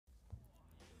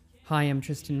Hi, I'm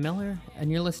Tristan Miller,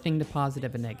 and you're listening to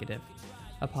Positive and Negative,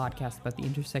 a podcast about the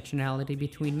intersectionality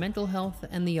between mental health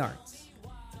and the arts.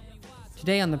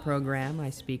 Today on the program, I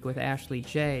speak with Ashley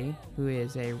J., who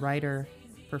is a writer,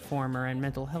 performer, and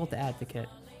mental health advocate,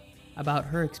 about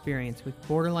her experience with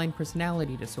borderline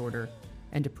personality disorder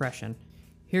and depression.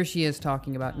 Here she is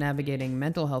talking about navigating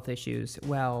mental health issues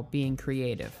while being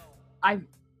creative. I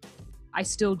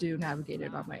still do navigate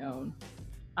it on my own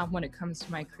when it comes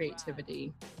to my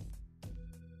creativity.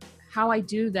 How I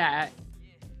do that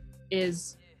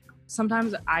is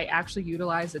sometimes I actually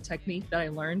utilize a technique that I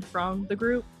learned from the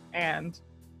group, and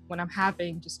when I'm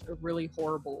having just a really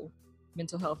horrible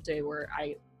mental health day where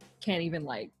I can't even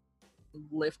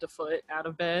lift a foot out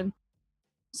of bed,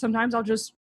 sometimes I'll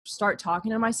just start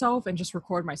talking to myself and just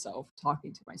record myself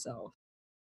talking to myself.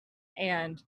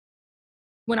 And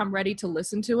when I'm ready to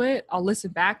listen to it, I'll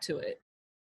listen back to it.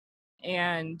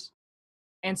 And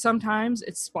sometimes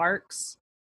it sparks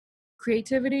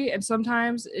creativity, and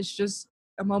sometimes it's just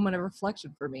a moment of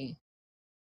reflection for me.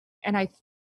 And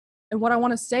what I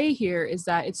want to say here is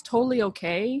that it's totally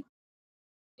okay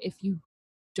if you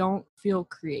don't feel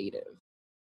creative.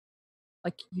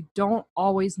 Like, you don't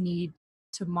always need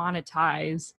to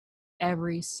monetize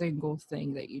every single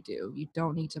thing that you do. You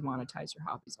don't need to monetize your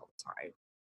hobbies all the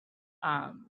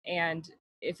time. And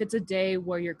if it's a day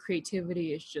where your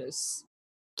creativity is just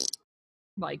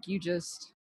like, you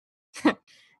just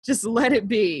just let it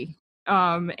be.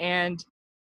 And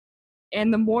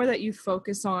the more that you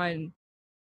focus on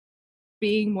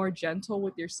being more gentle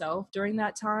with yourself during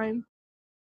that time,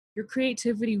 your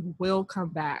creativity will come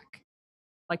back.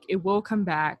 Like, it will come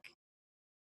back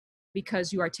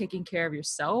because you are taking care of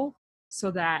yourself so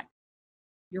that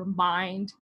your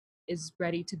mind is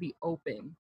ready to be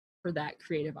open for that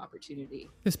creative opportunity.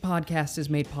 This podcast is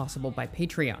made possible by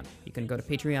Patreon. You can go to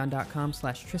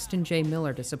patreon.com/Tristan J.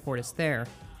 Miller to support us there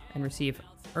and receive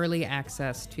early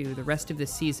access to the rest of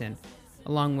this season,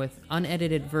 along with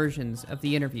unedited versions of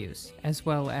the interviews, as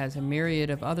well as a myriad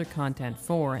of other content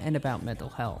for and about mental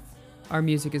health. Our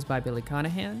music is by Billy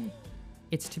Conahan.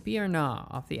 It's To Be or Nah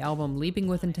off the album Leaping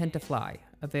with Intent to Fly,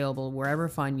 available wherever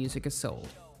fine music is sold.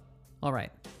 All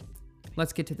right,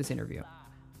 let's get to this interview.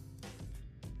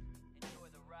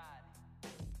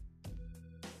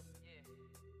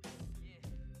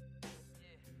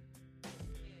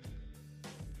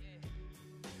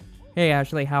 Hey,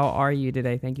 Ashley, how are you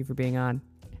today? Thank you for being on.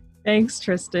 Thanks,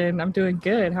 Tristan. I'm doing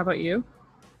good. How about you?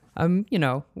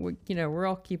 We're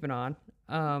all keeping on.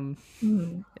 I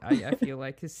feel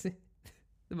like it's the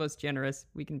most generous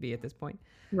we can be at this point.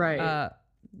 Right.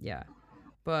 Yeah,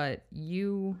 but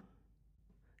you're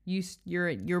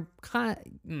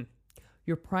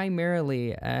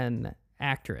primarily an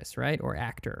actress, right? Or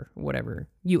actor, whatever.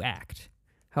 You act.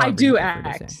 I do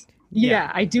act.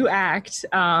 Yeah, I do act.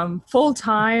 Full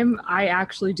time, I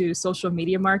actually do social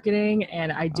media marketing,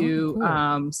 and I do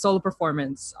cool. Solo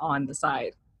performance on the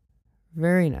side.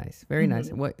 Very nice. Very nice.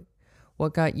 Mm-hmm.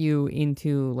 What got you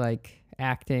into like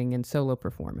acting and solo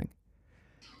performing?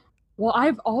 Well,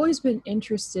 I've always been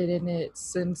interested in it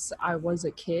since I was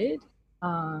a kid.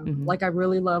 Like, I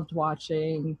really loved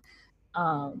watching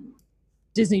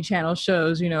Disney Channel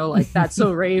shows, like That's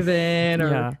So Raven or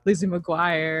Yeah. Lizzie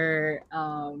McGuire.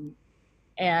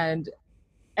 And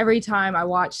every time I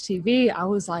watched TV, I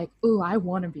was like, ooh, I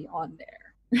want to be on there.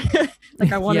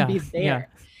 Like, I want to be there. Yeah.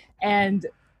 And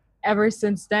ever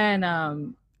since then,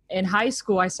 in high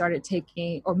school,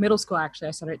 middle school, actually,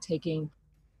 I started taking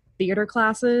theater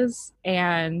classes.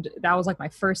 And that was like my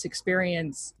first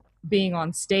experience being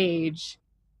on stage.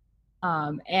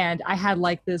 And I had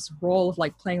like this role of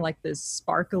like playing like this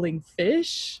sparkling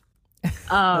fish.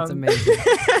 That's amazing.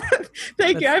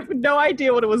 Thank you. I have no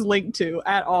idea what it was linked to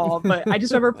at all, but I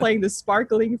just remember playing this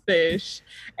sparkling fish.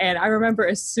 And I remember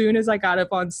as soon as I got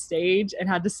up on stage and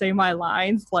had to say my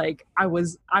lines, like I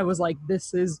was like,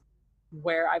 this is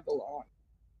where I belong.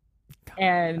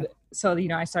 And so,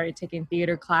 I started taking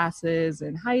theater classes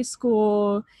in high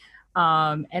school.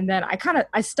 And then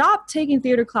I stopped taking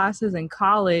theater classes in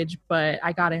college, but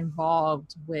I got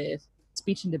involved with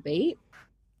speech and debate.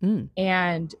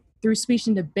 And through speech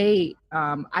and debate,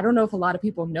 I don't know if a lot of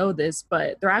people know this,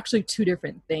 but they're actually two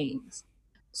different things.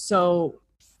 So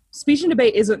speech and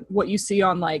debate isn't what you see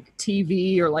on like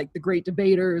TV or like the great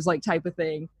debaters, like type of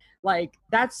thing. Like,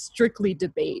 that's strictly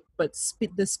debate, but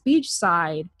the speech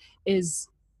side is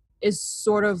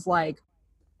sort of like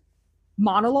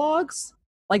monologues.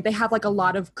 Like, they have like a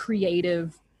lot of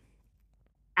creative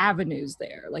avenues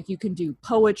there. Like, you can do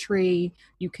poetry,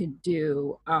 you can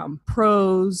do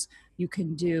prose, you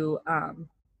can do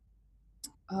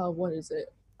what is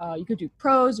it? You could do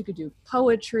prose, you could do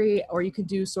poetry, or you could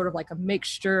do sort of like a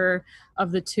mixture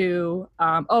of the two.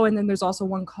 Oh, and then there's also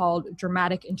one called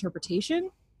dramatic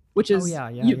interpretation, which Oh is yeah,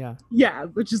 yeah, yeah. yeah,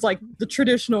 which is like the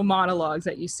traditional monologues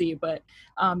that you see. But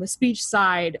the speech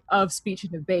side of speech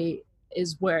and debate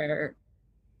is where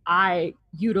I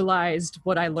utilized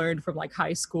what I learned from like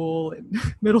high school and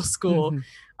middle school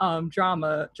Mm-hmm.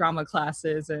 drama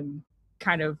classes and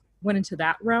kind of went into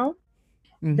that realm.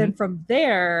 Mm-hmm. Then from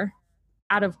there,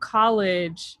 out of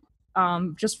college,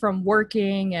 just from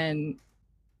working and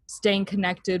staying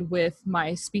connected with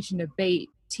my speech and debate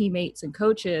teammates and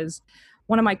coaches,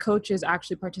 one of my coaches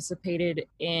actually participated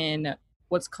in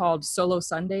what's called Solo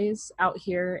Sundays out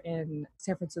here in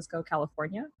San Francisco,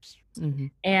 California. Mm-hmm.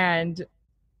 And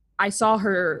I saw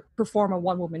her perform a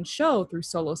one woman show through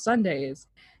Solo Sundays.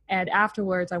 And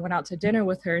afterwards, I went out to dinner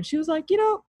with her and she was like,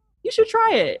 you should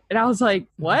try it. And I was like,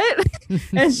 what?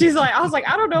 And she's like, I was like,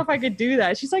 I don't know if I could do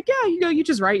that. She's like, yeah, you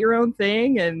just write your own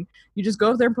thing and you just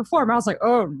go up there and perform. I was like,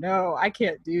 oh no, I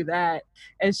can't do that.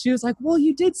 And she was like, well,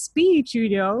 you did speech,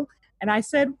 And I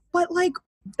said, but like,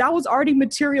 that was already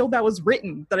material that was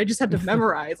written that I just had to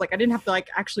memorize. Like I didn't have to like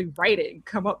actually write it and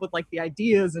come up with like the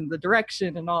ideas and the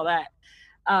direction and all that.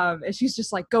 And she's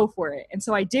just like, go for it. And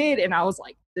so I did. And I was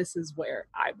like, this is where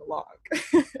I belong.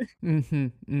 Mm-hmm.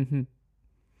 Mm-hmm.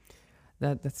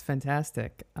 That's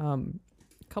fantastic.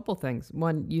 Couple things.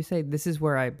 One, you say this is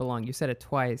where I belong. You said it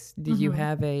twice. Did you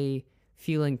have a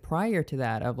feeling prior to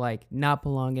that of like not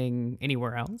belonging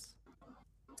anywhere else?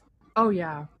 Oh,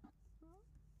 yeah.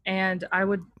 And I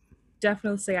would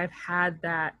definitely say I've had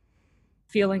that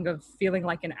feeling of feeling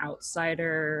like an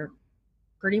outsider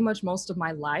pretty much most of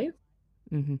my life.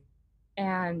 Mm-hmm.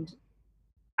 And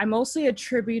I mostly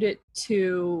attribute it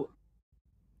to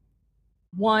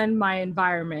one, my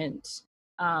environment,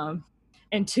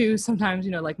 and two, sometimes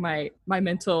like my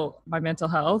mental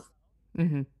health.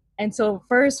 Mm-hmm. And so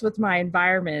first with my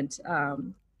environment,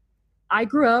 I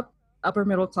grew up upper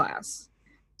middle class,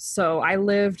 so I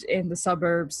lived in the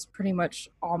suburbs pretty much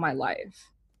all my life,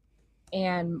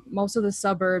 and most of the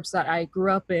suburbs that I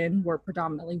grew up in were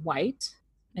predominantly white,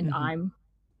 and I'm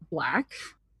Black.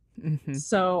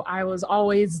 So I was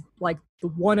always like the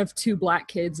one of two Black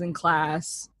kids in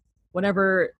class.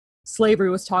 Whenever slavery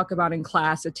was talked about in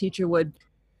class, a teacher would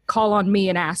call on me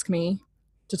and ask me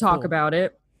to talk about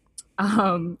it.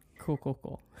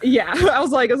 Cool. Yeah, I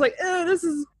was like, this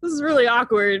is really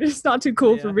awkward. It's not too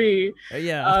cool for me.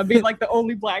 Yeah. Being like the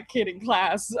only Black kid in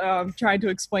class, trying to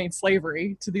explain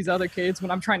slavery to these other kids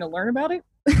when I'm trying to learn about it.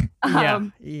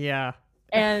 Yeah.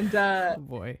 And oh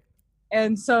boy.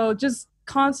 And so just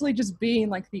constantly just being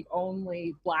like the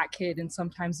only Black kid and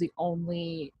sometimes the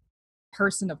only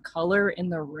person of color in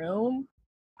the room,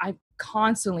 I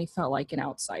constantly felt like an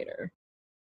outsider.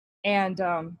 And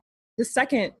the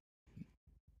second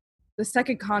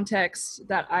context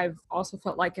that I've also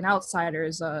felt like an outsider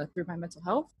is through my mental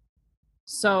health.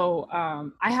 So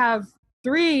I have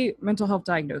 3 mental health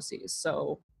diagnoses.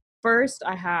 So first,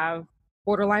 I have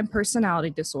borderline personality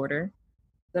disorder.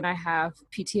 Then I have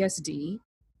PTSD. And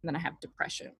then I have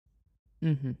depression.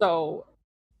 So,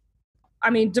 I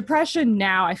mean, depression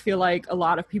now, I feel like a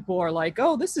lot of people are like,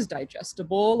 oh, this is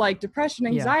digestible. Like depression,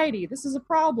 anxiety, this is a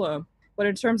problem. But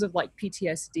in terms of like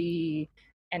PTSD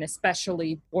and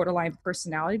especially borderline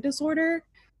personality disorder,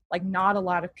 like not a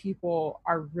lot of people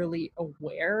are really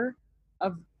aware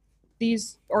of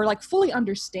these or like fully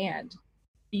understand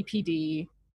BPD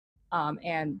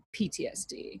and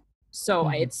PTSD. So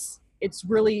it's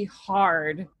really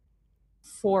hard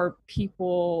for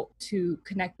people to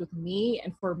connect with me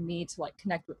and for me to like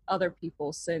connect with other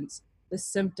people, since the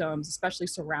symptoms, especially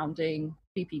surrounding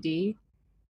BPD,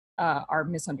 are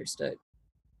misunderstood.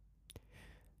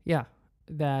 Yeah,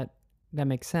 that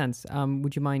makes sense.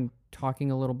 Would you mind talking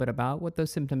a little bit about what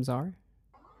those symptoms are?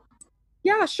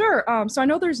 Yeah, sure. So I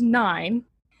know there's 9,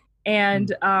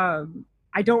 and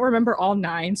I don't remember all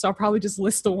 9, so I'll probably just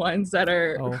list the ones that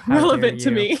are relevant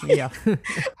to me. Yeah.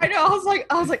 I know. I was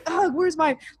like, oh, where's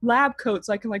my lab coat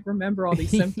so I can like remember all these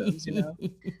symptoms,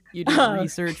 You did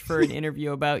research for an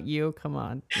interview about you. Come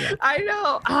on. Yeah. I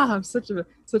know. I'm such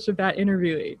a bad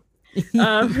interviewee.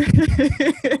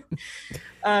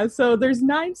 So there's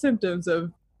 9 symptoms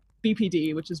of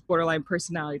BPD, which is borderline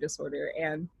personality disorder.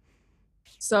 And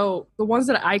so the ones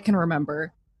that I can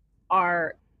remember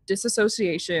are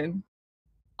disassociation,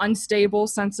 unstable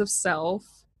sense of self,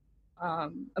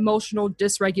 emotional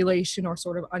dysregulation or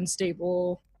sort of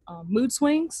unstable mood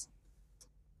swings,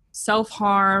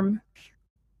 self-harm,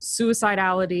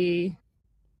 suicidality,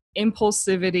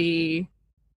 impulsivity,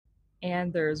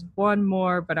 and there's one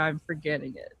more, but I'm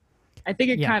forgetting it. I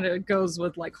think it Yeah. kind of goes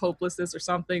with like hopelessness or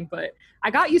something, but I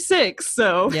got you 6,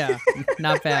 so Yeah,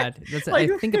 not bad. That's, I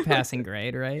like think, a passing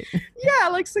grade, right? yeah,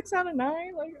 like 6 out of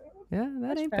 9, like Yeah, that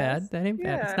much ain't pass. bad. That ain't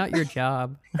bad. It's Yeah. not your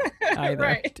job either.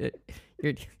 Right.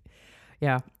 You're,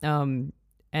 yeah.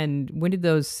 And when did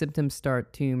those symptoms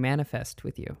start to manifest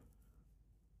with you?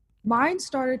 Mine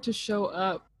started to show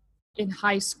up in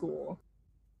high school.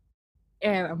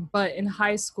 And but in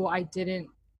high school I didn't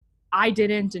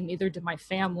and neither did my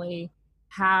family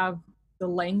have the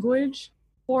language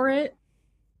for it.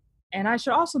 And I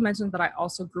should also mention that I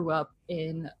also grew up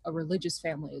in a religious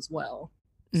family as well.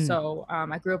 Mm, So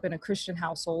I grew up in a Christian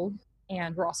household,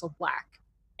 and we're also Black.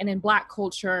 And in Black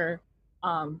culture,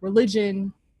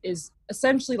 religion is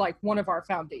essentially like one of our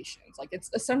foundations. Like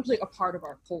it's essentially a part of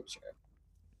our culture.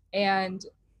 And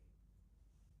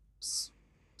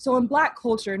so in Black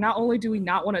culture, not only do we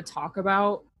not want to talk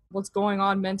about what's going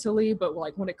on mentally, but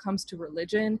like when it comes to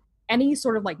religion, any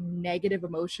sort of like negative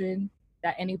emotion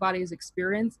that anybody is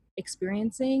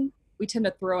experiencing, we tend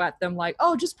to throw at them like,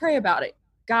 oh, just pray about it,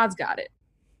 God's got it,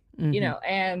 mm-hmm.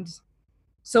 And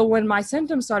so when my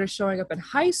symptoms started showing up in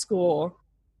high school,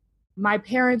 my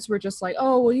parents were just like,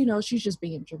 oh, well, she's just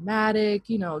being dramatic,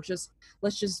 just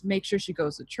let's just make sure she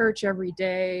goes to church every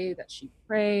day, that she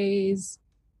prays.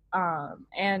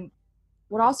 And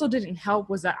what also didn't help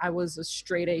was that I was a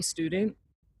straight A student.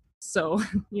 So,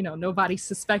 nobody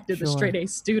suspected the straight Sure. A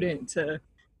student to,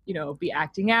 be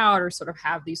acting out or sort of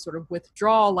have these sort of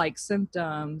withdrawal like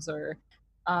symptoms or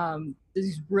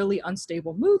these really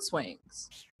unstable mood swings.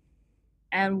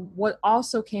 And what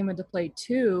also came into play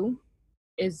too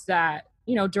is that,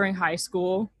 during high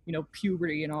school,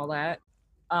 puberty and all that,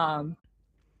 um,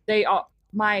 they all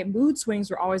my mood swings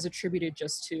were always attributed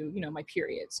just to my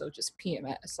period, so just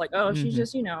PMS, like, oh, she's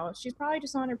Mm-hmm. just she's probably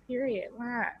just on her period.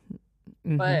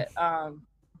 Mm-hmm.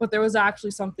 But there was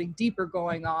actually something deeper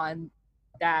going on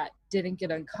that didn't get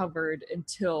uncovered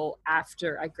until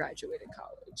after I graduated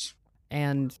college.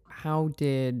 And how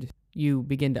did you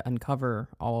begin to uncover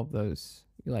all of those?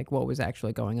 Like, what was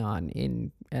actually going on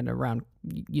in and around?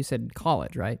 You said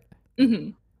college, right? Hmm.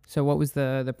 So, what was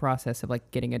the process of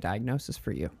like getting a diagnosis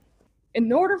for you?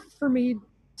 In order for me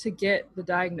to get the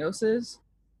diagnosis,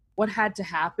 what had to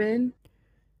happen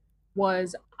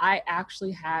was I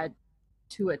actually had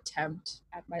to attempt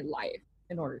at my life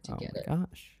in order to Oh get my it.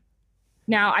 gosh.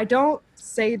 Now, I don't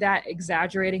say that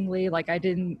exaggeratingly, like I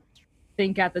didn't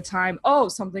think at the time, oh,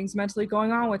 something's mentally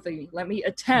going on with me. Let me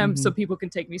attempt so Mm-hmm. people can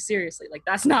take me seriously. Like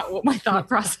that's not what my thought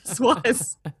process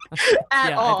was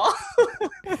at Yeah, all.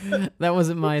 that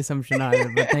wasn't my assumption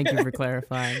either, but thank you for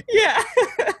clarifying. Yeah.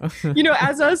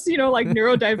 As us, like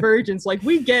neurodivergents, like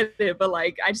we get it, but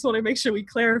like I just want to make sure we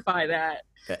clarify that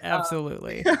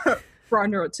Absolutely. for our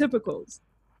neurotypicals.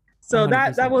 So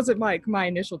that 100%. wasn't my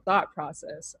initial thought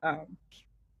process.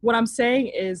 What I'm saying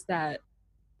is that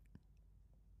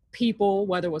people,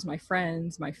 whether it was my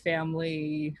friends, my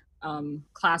family,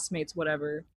 classmates,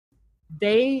 whatever,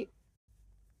 they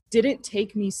didn't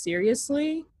take me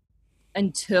seriously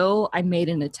until I made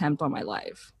an attempt on my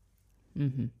life.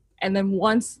 Mm-hmm. And then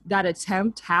once that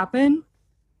attempt happened,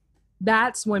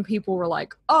 that's when people were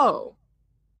like, oh,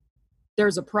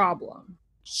 there's a problem.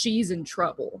 She's in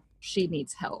trouble. She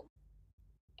needs help.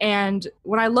 And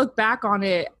when I look back on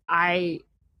it, I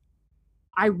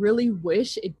really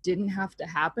wish it didn't have to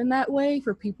happen that way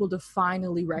for people to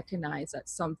finally recognize that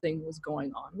something was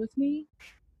going on with me.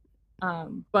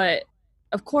 But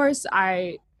of course,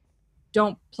 I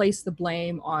don't place the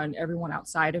blame on everyone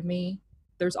outside of me.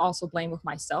 There's also blame with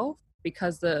myself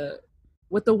because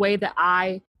with the way that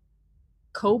I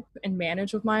cope and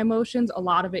manage with my emotions, a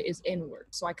lot of it is inward.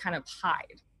 So I kind of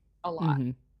hide a lot.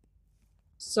 Mm-hmm.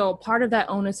 So part of that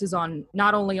onus is on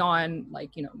not only on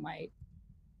like, my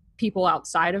people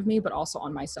outside of me, but also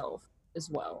on myself as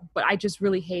well. But I just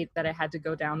really hate that it had to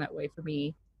go down that way for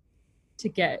me to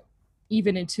get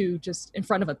even into just in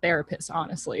front of a therapist,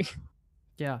 honestly.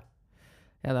 Yeah.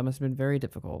 Yeah, that must have been very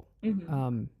difficult.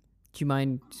 Mm-hmm. Do you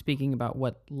mind speaking about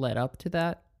what led up to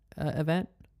that event?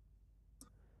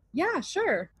 Yeah,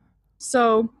 sure.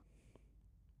 So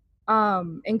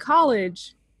in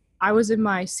college, I was in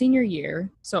my senior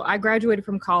year. So I graduated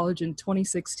from college in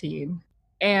 2016.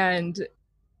 And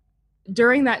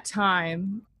during that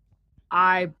time,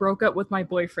 I broke up with my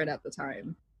boyfriend at the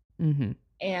time. Mm-hmm.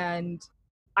 And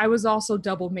I was also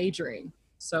double majoring.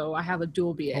 So I have a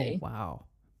dual BA. Oh, wow.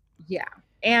 Yeah.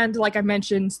 And like I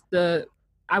mentioned,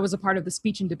 I was a part of the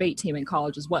speech and debate team in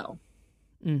college as well.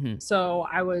 Mm-hmm. So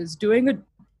I was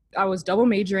double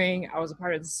majoring. I was a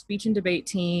part of the speech and debate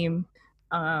team.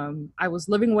 I was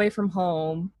living away from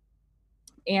home.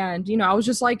 And, you know, I was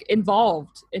just like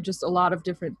involved in just a lot of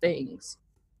different things.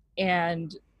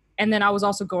 And then I was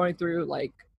also going through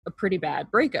like a pretty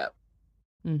bad breakup.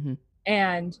 Mm-hmm.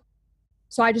 And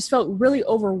so I just felt really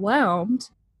overwhelmed.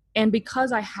 And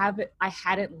because I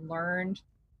hadn't learned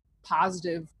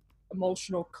positive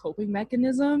emotional coping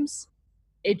mechanisms,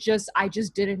 I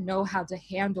just didn't know how to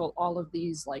handle all of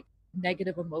these like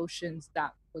negative emotions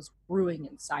that was brewing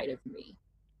inside of me.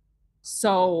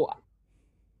 So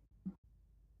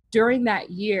during that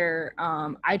year,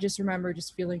 I just remember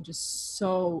just feeling just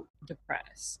so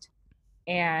depressed.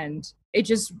 And it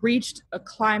just reached a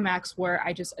climax where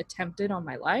I just attempted on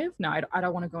my life. Now, I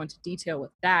don't want to go into detail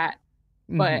with that,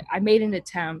 but I made an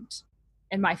attempt,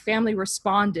 and my family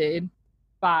responded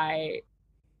by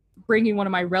bringing one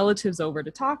of my relatives over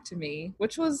to talk to me,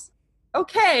 which was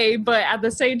okay. But at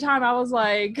the same time, I was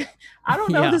like, I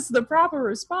don't know if this is the proper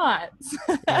response.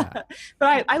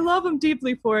 But I love them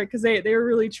deeply for it because they were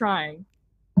really trying.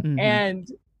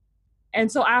 And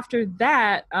so after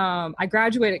that, I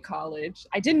graduated college.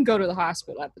 I didn't go to the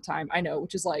hospital at the time, I know,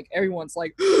 which is like, everyone's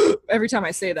like, every time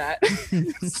I say that.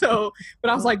 But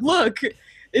I was like, look,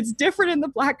 it's different in the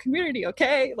Black community,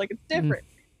 okay? Like, it's different.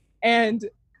 And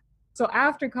so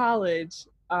after college,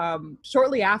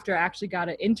 shortly after, I actually got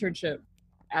an internship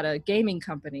at a gaming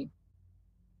company.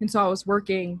 And so I was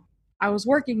working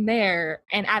there.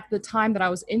 And at the time that I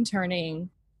was interning,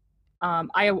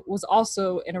 I was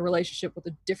also in a relationship with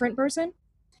a different person.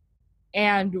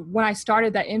 And when I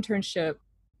started that internship,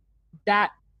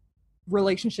 that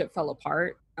relationship fell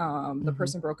apart. The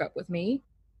person broke up with me.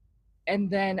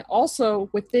 And then also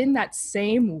within that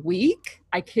same week,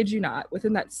 I kid you not,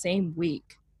 within that same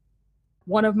week,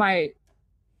 one of my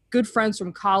good friends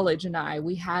from college and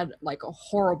we had like a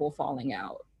horrible falling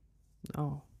out.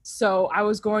 Oh. So I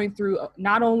was going through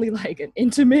not only like an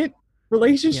intimate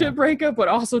relationship breakup, but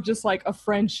also just like a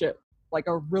friendship, like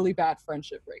a really bad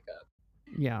friendship breakup.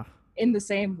 Yeah. In the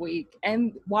same week,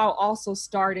 and while also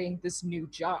starting this new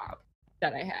job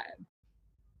that I had.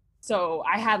 So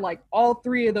I had like all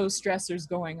three of those stressors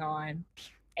going on.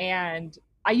 And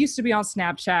I used to be on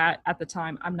Snapchat at the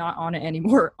time. I'm not on it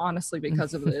anymore, honestly,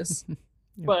 because of this.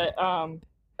 But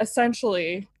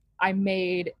essentially, I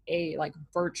made a like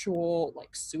virtual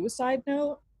like suicide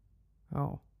note.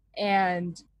 Oh.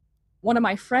 And one of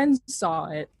my friends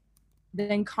saw it,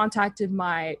 then contacted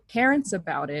my parents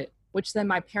about it, which then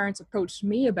my parents approached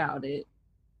me about it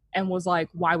and was like,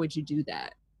 why would you do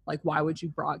that? Like, why would you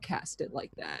broadcast it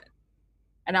like that?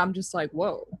 And I'm just like,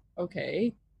 whoa,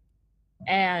 okay.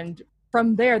 And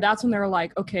from there, that's when they were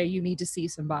like, okay, you need to see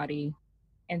somebody.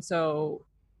 And so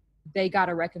they got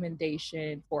a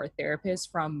recommendation for a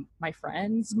therapist from my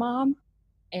friend's mom.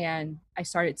 And I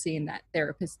started seeing that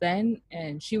therapist then.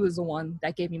 And she was the one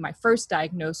that gave me my first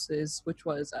diagnosis, which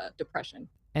was depression.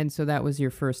 And so that was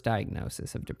your first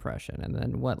diagnosis of depression. And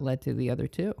then what led to the other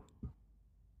two?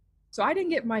 So I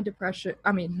didn't get my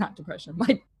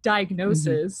my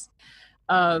diagnosis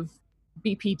of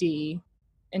BPD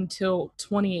until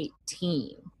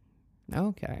 2018.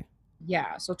 Okay.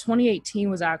 Yeah, so 2018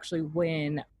 was actually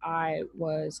when I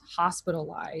was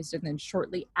hospitalized. And then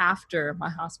shortly after my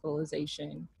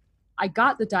hospitalization, I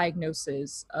got the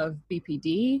diagnosis of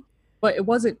BPD, but it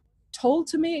wasn't told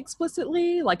to me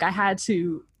explicitly. Like, I had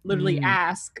to literally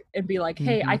ask and be like,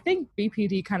 hey, I think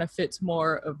BPD kind of fits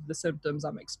more of the symptoms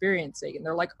I'm experiencing. And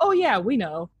they're like, oh yeah, we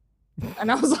know.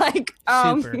 And I was like,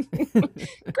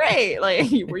 great. Like,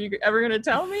 were you ever going to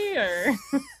tell me? Or,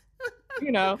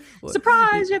 you know,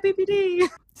 surprise, you have BPD.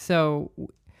 So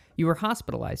you were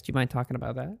hospitalized. Do you mind talking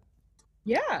about that?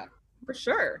 Yeah, for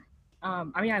sure. I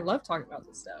mean, I love talking about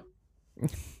this stuff.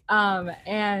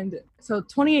 And so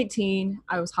 2018,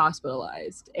 I was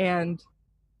hospitalized. And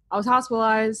I was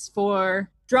hospitalized for,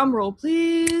 drum roll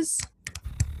please,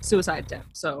 suicide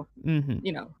attempt. So,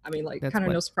 you know, I mean, like, kind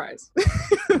of no surprise.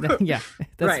 Yeah.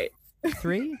 That's right.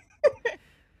 3?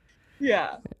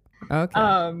 Yeah.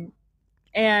 Okay.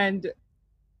 And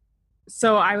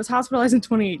so I was hospitalized in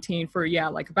 2018 for,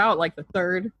 about the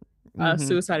third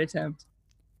suicide attempt.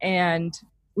 And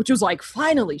which was like,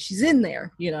 finally, she's in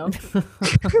there, you know?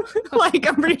 Like,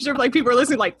 I'm pretty sure like people are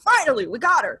listening, like, finally, we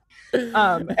got her.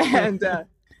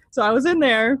 So I was in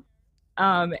there.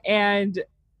 And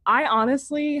I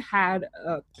honestly had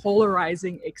a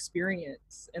polarizing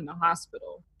experience in the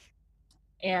hospital.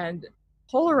 And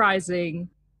polarizing,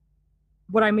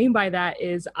 what I mean by that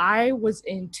is I was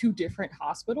in 2 different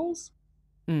hospitals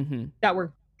that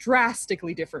were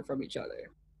drastically different from each other.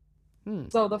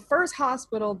 So the first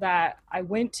hospital that I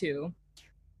went to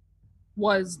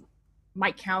was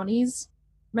my county's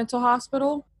mental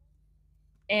hospital.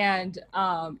 And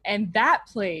that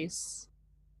place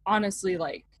honestly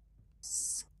like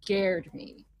scared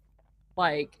me.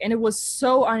 Like, and it was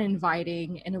so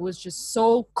uninviting, and it was just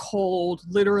so cold,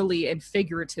 literally and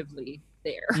figuratively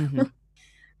there. Mm-hmm.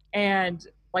 And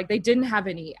like, they didn't have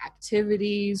any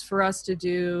activities for us to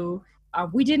do.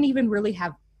 We didn't even really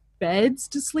have beds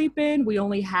to sleep in. We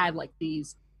only had like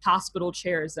these hospital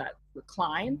chairs that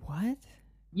recline. What?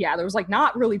 Yeah, there was like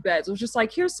not really beds. It was just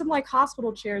like, here's some like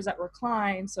hospital chairs that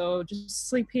recline, so just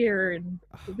sleep here and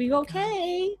it'll be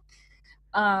okay.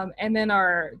 And then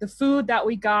the food that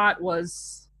we got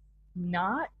was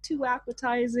not too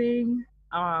appetizing.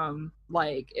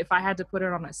 Like, if I had to put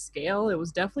it on a scale, it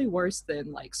was definitely worse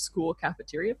than like school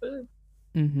cafeteria food.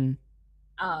 Mm-hmm.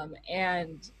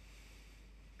 And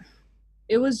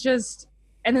it was just,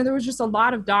 and then there was just a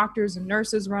lot of doctors and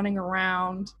nurses running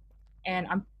around. And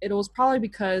it was probably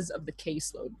because of the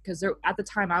caseload, because at the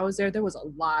time I was there was a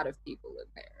lot of people in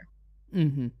there.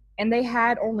 Mm-hmm. And they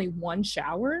had only one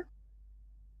shower,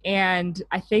 and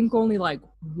I think only like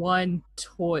one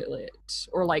toilet,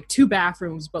 or like two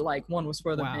bathrooms, but like one was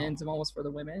for the men's and one was for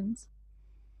the women's.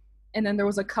 And then there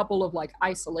was a couple of like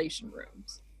isolation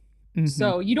rooms. Mm-hmm.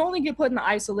 So you'd only get put in the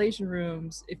isolation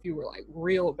rooms if you were like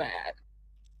real bad,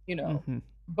 you know. Mm-hmm.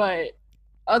 But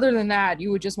other than that,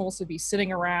 you would just mostly be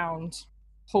sitting around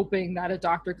hoping that a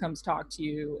doctor comes talk to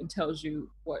you and tells you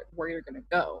where you're going to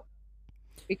go.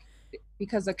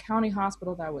 Because the county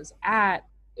hospital that I was at,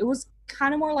 it was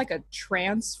kind of more like a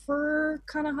transfer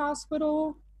kind of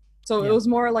hospital. So it was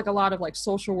more like a lot of like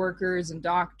social workers and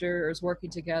doctors working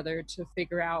together to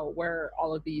figure out where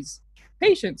all of these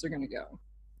patients are going to go.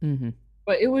 Mm-hmm.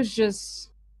 But it was just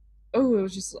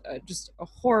a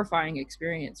horrifying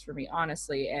experience for me,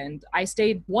 honestly. And I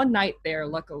stayed one night there,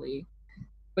 luckily,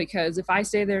 because if I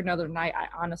stayed there another night, I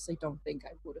honestly don't think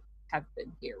I would have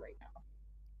been here right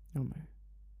now. Oh my.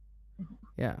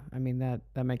 Yeah, I mean, that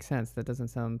makes sense. That doesn't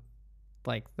sound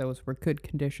like those were good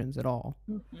conditions at all.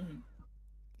 Mm-hmm.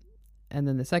 And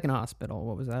then the second hospital,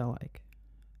 what was that like?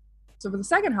 So for the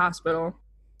second hospital,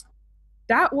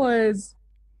 that was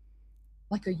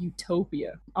like a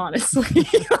utopia, honestly.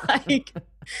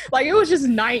 like it was just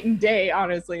night and day,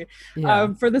 honestly.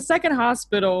 Yeah. For the second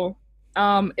hospital,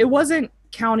 it wasn't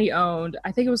county owned.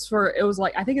 I think it's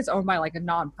owned by like a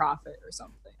nonprofit or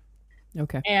something.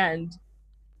 Okay. And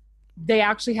they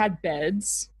actually had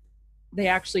beds. They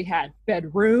actually had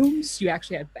bedrooms. You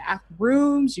actually had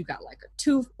bathrooms. You got like a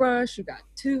toothbrush. You got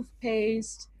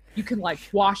toothpaste. You can like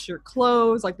wash your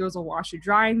clothes. Like there was a washer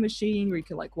drying machine where you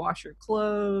could like wash your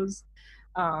clothes.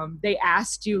 They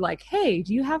asked you like, hey,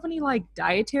 do you have any like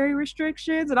dietary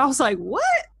restrictions? And I was like, what?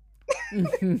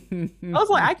 I was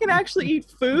like, I can actually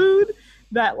eat food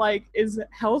that like is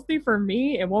healthy for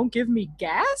me and won't give me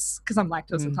gas because I'm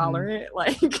lactose intolerant.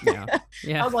 Like,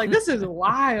 I was like, this is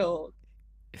wild.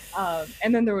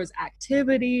 And then there was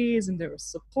activities and there was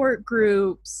support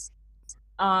groups.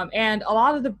 And a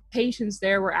lot of the patients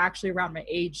there were actually around my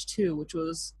age too, which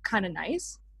was kind of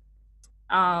nice.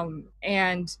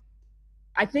 And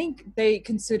I think they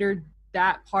considered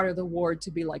that part of the ward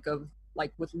to be like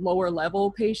with lower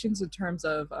level patients in terms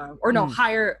of,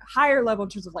 higher level in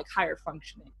terms of like higher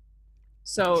functioning.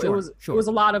 So it was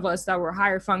a lot of us that were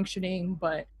higher functioning,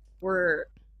 but were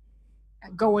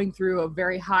going through a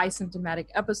very high symptomatic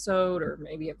episode, or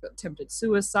maybe have attempted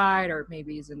suicide, or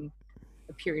maybe is in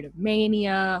a period of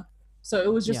mania. So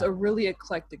it was just a really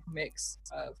eclectic mix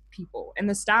of people. And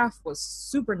the staff was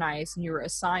super nice, and you were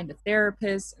assigned a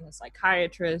therapist and a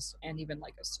psychiatrist and even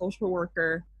like a social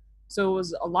worker. So it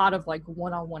was a lot of like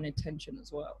one-on-one attention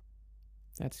as well.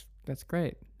 That's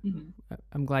great. Mm-hmm.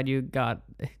 I'm glad you got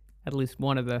at least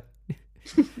one of the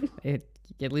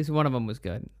at least one of them was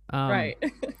good. Right.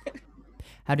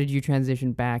 How did you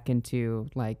transition back into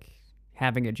like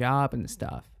having a job and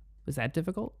stuff? Was that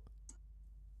difficult?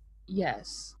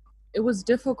 Yes. It was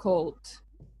difficult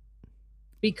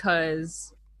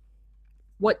because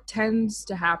what tends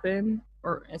to happen,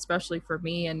 or especially for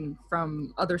me and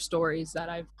from other stories that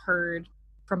I've heard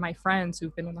from my friends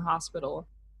who've been in the hospital,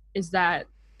 is that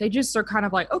they just are kind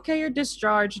of like, okay, you're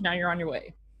discharged, now you're on your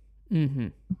way. Mm-hmm.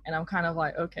 And I'm kind of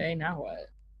like, okay, now what?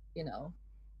 You know?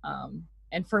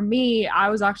 And for me, I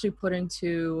was actually put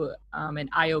into an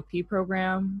IOP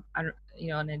program, an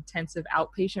intensive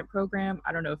outpatient program.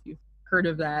 I don't know if you've heard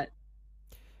of that.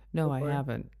 No, before. I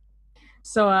haven't.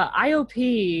 So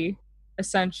IOP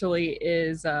essentially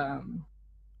is, how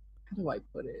do I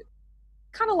put it?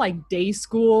 Kind of like day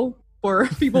school for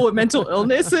people with mental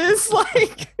illnesses.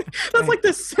 Like, that's like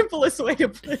the simplest way to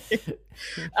put it.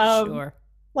 Sure.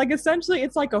 Like, essentially,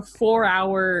 it's like a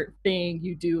 4-hour thing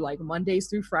you do like Mondays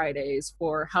through Fridays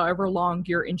for however long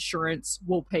your insurance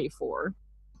will pay for.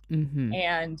 Mm-hmm.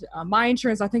 And my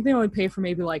insurance, I think they only pay for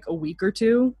maybe like a week or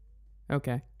two.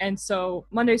 Okay. And so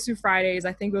Mondays through Fridays,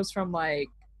 I think it was from like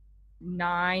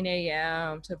 9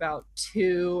 a.m. to about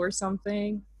 2 or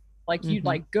something. Like you'd Mm-hmm.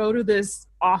 like go to this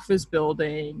office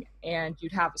building and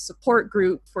you'd have a support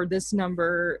group for this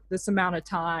number, this amount of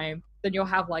time. Then you'll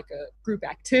have like a group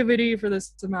activity for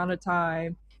this amount of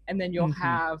time. And then you'll Mm-hmm.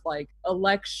 have like a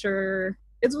lecture.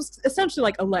 It was essentially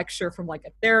like a lecture from like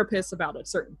a therapist about a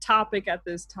certain topic at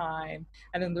this time.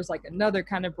 And then there's like another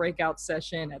kind of breakout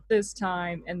session at this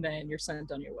time. And then you're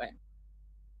sent on your way.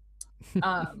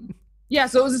 Yeah,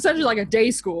 so it was essentially like a day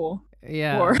school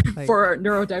Yeah. for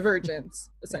neurodivergence,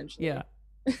 essentially. Yeah.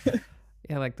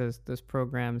 Yeah, like those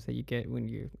programs that you get when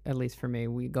you, at least for me,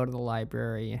 we go to the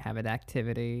library and have an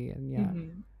activity,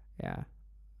 and yeah.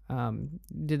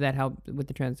 Did that help with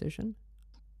the transition?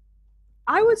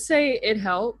 I would say it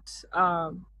helped.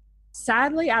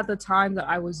 Sadly, at the time that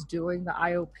I was doing the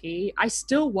IOP, I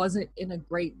still wasn't in a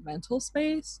great mental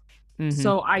space. Mm-hmm.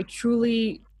 So I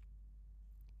truly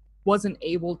wasn't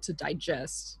able to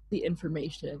digest the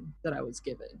information that I was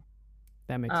given.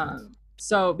 That makes sense.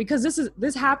 So because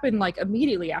this happened like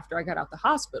immediately after I got out the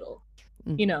hospital,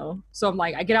 you know, so I'm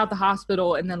like, I get out the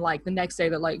hospital and then like the next day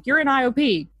they're like, you're in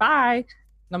IOP, bye.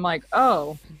 And I'm like,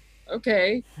 oh,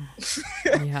 okay.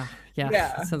 Yeah.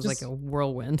 Yeah, Sounds like a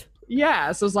whirlwind.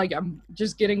 Yeah, so it's like I'm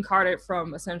just getting carted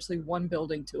from essentially one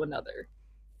building to another.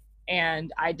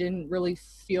 And I didn't really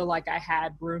feel like I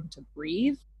had room to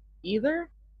breathe either.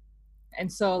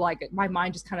 And so like my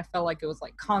mind just kind of felt like it was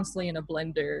like constantly in a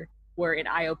blender, where in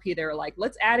IOP they were like,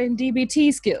 let's add in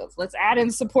DBT skills, let's add in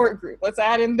support group, let's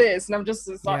add in this. And I'm just,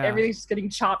 everything's just getting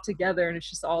chopped together, and it's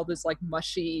just all this like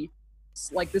mushy,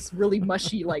 like this really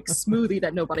mushy like smoothie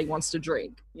that nobody wants to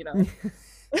drink, you know?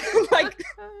 Like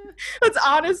that's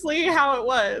honestly how it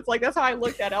was. Like that's how I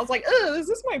looked at it. I was like, oh, is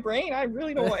this my brain? I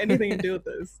really don't want anything to do with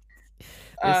this.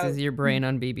 This is your brain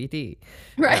on BBT.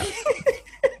 Right.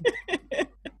 Yeah.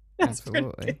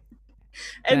 Absolutely.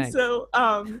 And so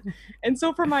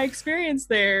from my experience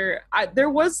there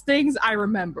was things I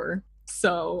remember.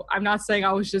 So I'm not saying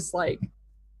I was just like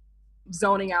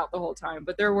zoning out the whole time,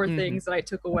 but there were things that I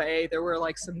took away. There were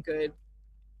like some good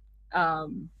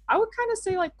I would kind of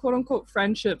say like quote unquote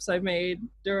friendships I made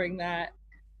during that.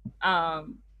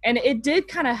 And it did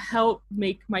kind of help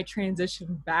make my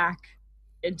transition back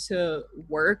into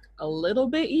work a little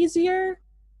bit easier.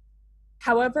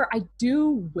 However, I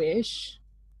do wish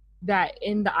that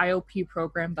in the IOP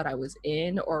program that I was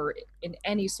in, or in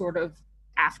any sort of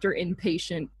after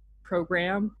inpatient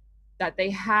program, that they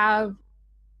have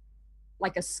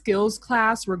like a skills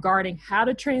class regarding how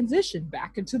to transition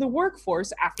back into the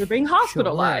workforce after being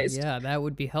hospitalized. Sure, yeah, that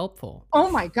would be helpful.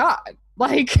 Oh my God.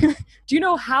 Like, do you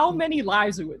know how many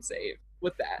lives we would save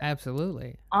with that?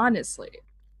 Absolutely. Honestly.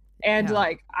 And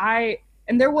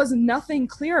and there was nothing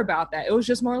clear about that. It was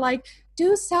just more like,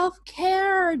 do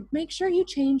self-care, make sure you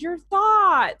change your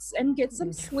thoughts and get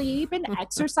some sleep and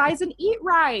exercise and eat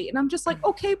right. And I'm just like,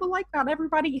 okay, but like not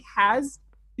everybody has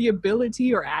the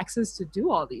ability or access to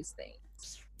do all these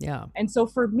things. Yeah. And so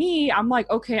for me, I'm like,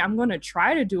 okay, I'm going to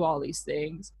try to do all these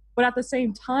things. But at the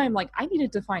same time, like I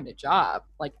needed to find a job.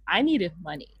 Like I needed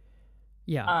money.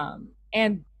 Yeah.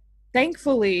 And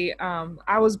thankfully,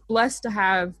 I was blessed to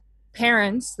have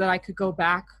parents that I could go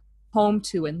back home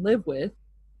to and live with.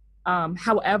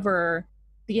 However,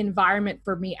 the environment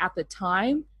for me at the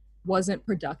time wasn't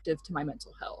productive to my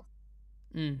mental health.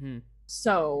 Mm-hmm.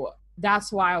 So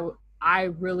that's why I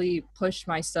really pushed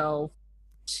myself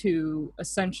to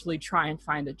essentially try and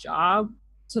find a job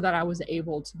so that I was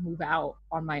able to move out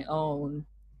on my own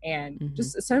and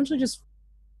just essentially just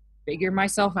figure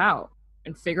myself out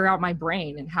and figure out my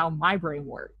brain and how my brain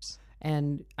works.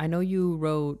 And I know you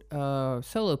wrote a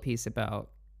solo piece about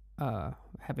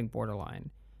having borderline.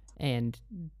 And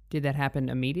did that happen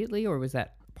immediately, or was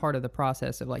that part of the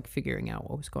process of like figuring out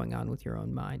what was going on with your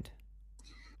own mind?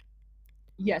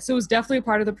 Yes, it was definitely a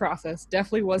part of the process.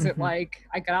 Definitely wasn't like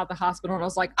I got out of the hospital and I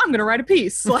was like, I'm going to write a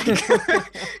piece. Like,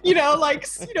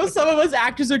 some of us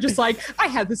actors are just like, I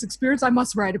had this experience, I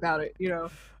must write about it, you know.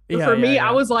 But for me,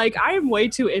 I was like, I am way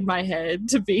too in my head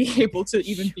to be able to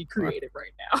even be creative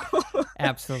right now.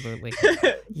 Absolutely.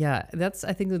 Yeah, that's,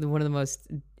 I think, one of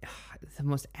the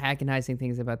most agonizing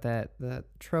things about the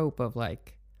trope of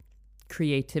like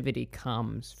creativity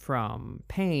comes from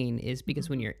pain is because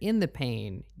when you're in the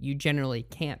pain, you generally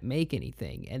can't make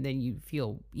anything. And then you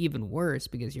feel even worse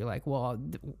because you're like, well,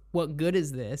 what good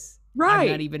is this? Right.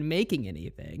 I'm not even making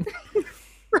anything.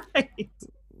 Right.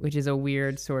 Which is a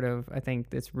weird sort of, I think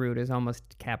this root is almost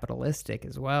capitalistic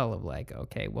as well, of like,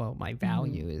 okay, well, my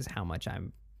value is how much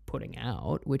I'm putting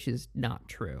out, which is not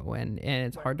true, and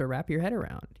it's hard to wrap your head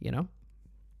around, you know?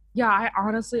 Yeah,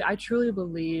 I truly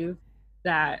believe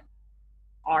that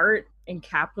art and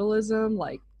capitalism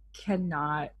like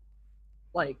cannot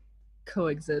like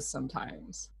coexist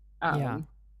sometimes. Yeah.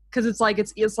 Because it's like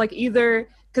either,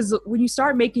 because when you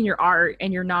start making your art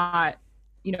and you're not,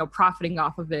 you know, profiting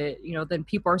off of it, you know, then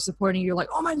people are supporting you like,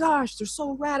 oh my gosh, they're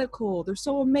so radical, they're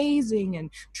so amazing and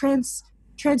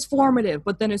transformative.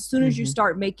 But then as soon as you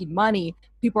start making money,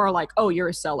 people are like, oh, you're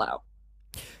a sellout.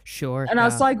 Sure. And yeah.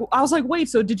 I was like, wait,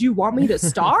 so did you want me to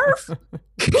starve?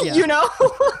 You know?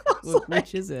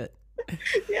 Which is it?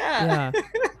 Yeah.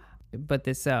 But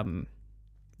this one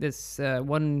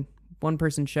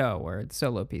person show or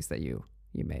solo piece that you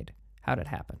made, how did it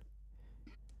happen?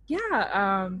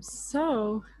 Yeah.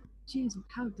 So, geez,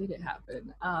 how did it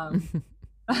happen?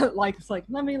 Like, it's like,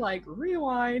 let me like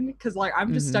rewind, because like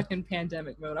I'm just stuck in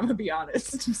pandemic mode, I'm gonna be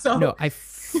honest. So no, I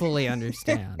fully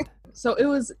understand. So it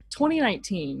was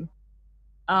 2019,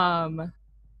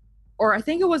 or I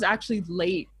think it was actually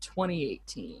late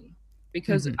 2018,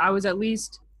 because I was at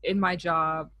least in my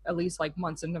job, at least like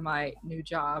months into my new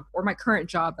job or my current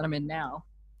job that I'm in now.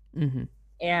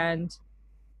 And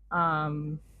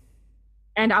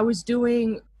I was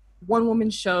doing one-woman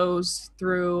shows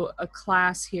through a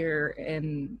class here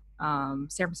in San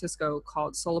Francisco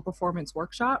called Solo Performance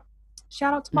Workshop.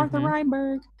 Shout out to Martha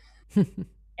Reinberg.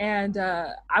 And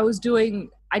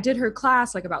I did her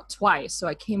class like about twice. So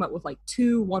I came up with like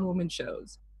 2 one-woman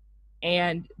shows.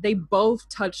 And they both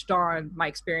touched on my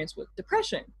experience with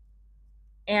depression.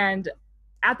 And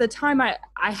at the time, I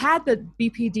had the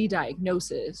BPD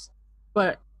diagnosis,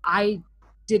 but I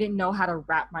didn't know how to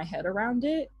wrap my head around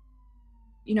it,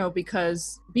 you know,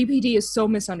 because BPD is so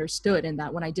misunderstood, in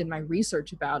that when I did my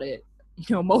research about it,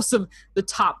 you know, most of the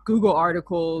top Google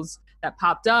articles that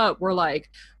popped up were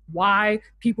like, why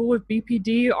people with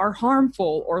BPD are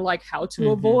harmful, or like how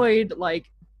to avoid like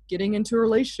getting into a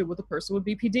relationship with a person with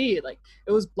BPD. Like,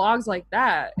 it was blogs like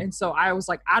that. And so I was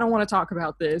like, I don't want to talk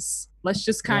about this. Let's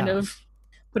just kind of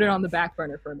put it on the back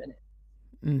burner for a minute.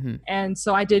 And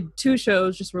so I did 2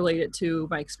 shows just related to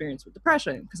my experience with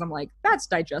depression, because I'm like, that's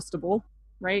digestible,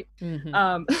 right?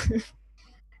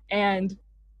 And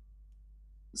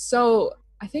so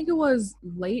I think it was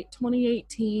late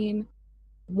 2018,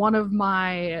 one of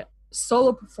my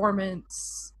solo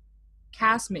performance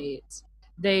castmates,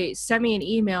 they sent me an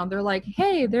email and they're like,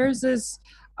 hey, there's this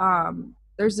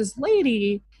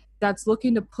lady that's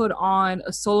looking to put on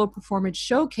a solo performance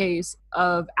showcase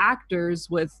of actors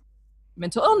with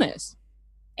mental illness,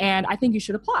 and I think you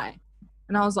should apply.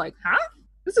 And I was like, huh?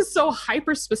 This is so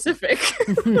hyper specific.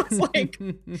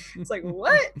 It's like,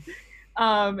 what?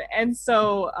 And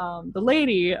so the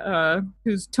lady,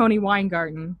 who's Toni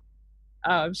Weingarten,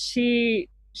 she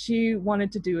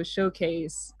wanted to do a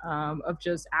showcase of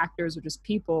just actors or just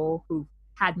people who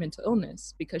had mental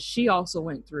illness, because she also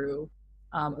went through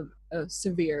a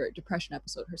severe depression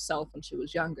episode herself when she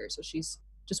was younger. So she's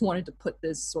just wanted to put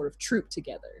this sort of troupe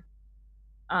together.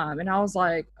 And I was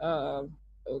like,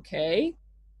 okay.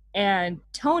 And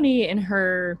Toni, in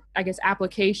her, I guess,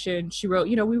 application, she wrote,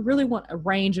 you know, we really want a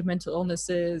range of mental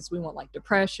illnesses. We want like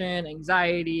depression,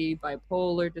 anxiety,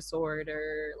 bipolar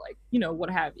disorder, like, you know, what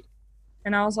have you.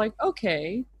 And I was like,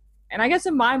 okay. And I guess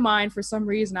in my mind, for some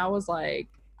reason, I was like,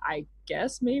 I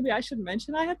guess maybe I should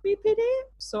mention I have BPD,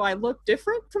 so I look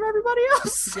different from everybody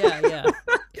else. Yeah.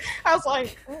 I was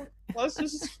like, oh, let's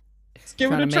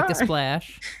give it a try. Make a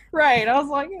splash. Right. I was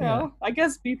like, you know, I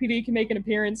guess BPD can make an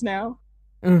appearance now.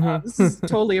 This is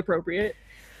totally appropriate.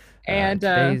 And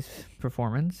today's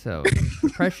performance, so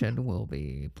depression will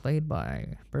be played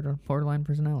by borderline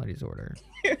personality disorder.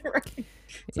 Right.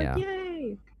 It's like,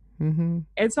 yay. And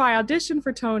so I auditioned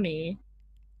for Toni,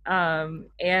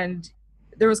 and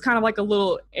there was kind of like a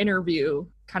little interview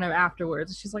kind of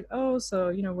afterwards. She's like, oh, so,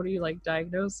 you know, what are you like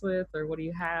diagnosed with, or what do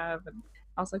you have? And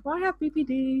I was like, well, I have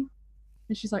BPD.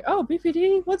 And she's like, oh,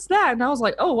 BPD, what's that? And I was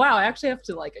like, oh, wow, I actually have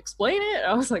to like explain it.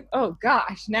 I was like, oh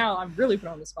gosh, now I'm really put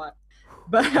on the spot.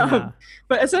 But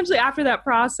but essentially after that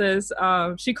process,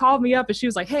 she called me up and she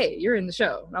was like, hey, you're in the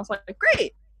show. And I was like,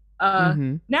 great.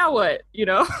 Now what? You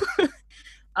know?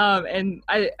 And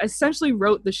I essentially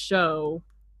wrote the show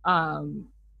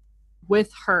with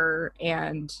her,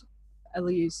 and at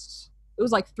least it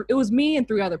was like it was me and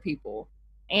 3 other people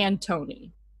and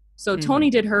Toni. So Toni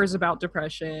did hers about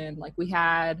depression. Like we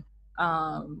had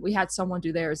someone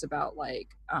do theirs about like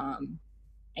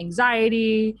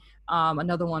anxiety,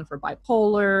 another one for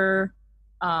bipolar,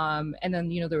 and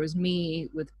then, you know, there was me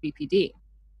with BPD.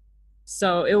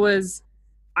 So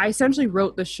I essentially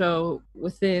wrote the show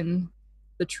within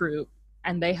the troupe,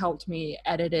 and they helped me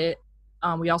edit it.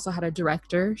 We also had a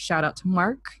director, shout out to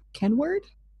Mark Kenward,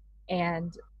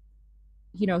 and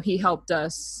he helped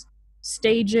us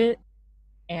stage it,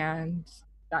 and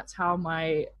that's how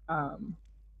my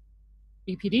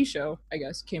BPD show, I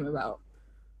guess, came about.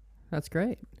 That's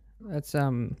great. That's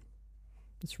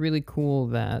it's really cool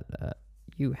that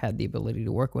you had the ability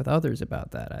to work with others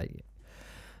about that.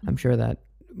 I'm sure that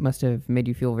must have made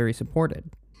you feel very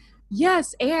supported.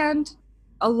 Yes, and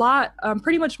a lot,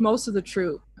 pretty much most of the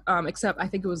troupe, except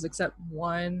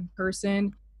one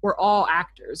person, were all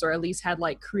actors, or at least had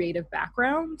like creative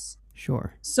backgrounds.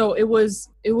 Sure. So it was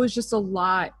just a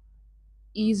lot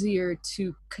easier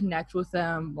to connect with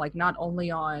them, like not only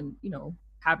on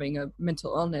having a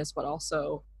mental illness, but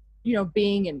also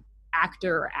being an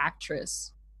actor or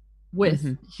actress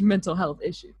with mental health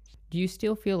issues. Do you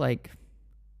still feel like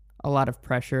a lot of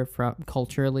pressure from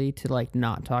culturally to like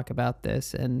not talk about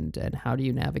this, and how do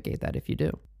you navigate that if you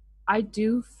do? I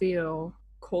do feel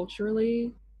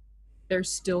culturally there's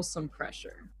still some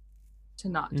pressure to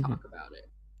not talk about it,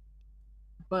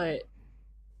 but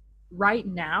right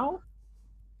now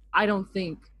I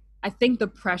think the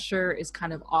pressure is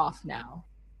kind of off now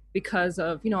because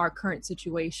of our current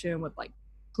situation with like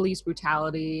police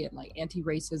brutality and like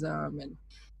anti-racism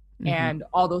and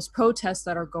all those protests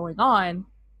that are going on.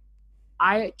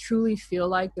 I truly feel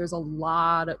like there's a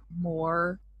lot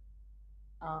more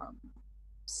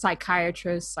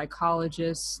psychiatrists,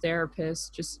 psychologists,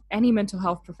 therapists, just any mental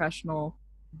health professional,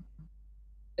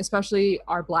 especially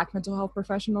our Black mental health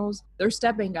professionals. They're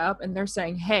stepping up and they're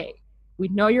saying, hey, we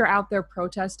know you're out there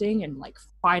protesting and like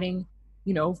fighting,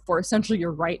 for essentially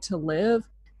your right to live,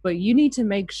 but you need to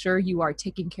make sure you are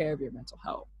taking care of your mental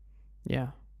health. Yeah.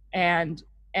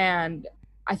 And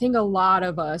I think a lot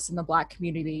of us in the Black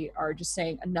community are just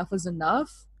saying enough is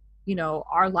enough.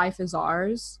 Our life is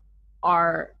ours,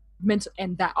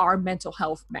 and that our mental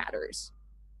health matters.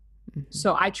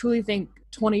 So I truly think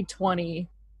 2020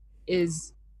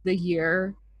 is the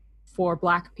year for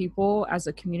Black people as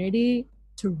a community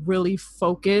to really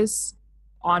focus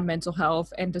on mental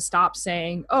health and to stop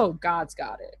saying, oh, God's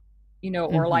got it,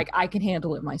 or like, I can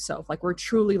handle it myself. Like, we're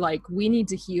truly like, we need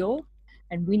to heal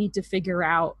and we need to figure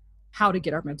out how to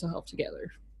get our mental health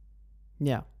together.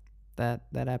 Yeah, that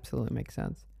absolutely makes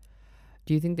sense.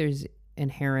 Do you think there's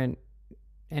inherited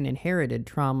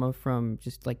trauma from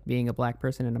just like being a Black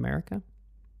person in America?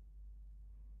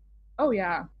 Oh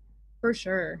yeah, for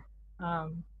sure. I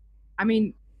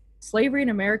mean, slavery in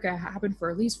America happened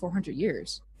for at least 400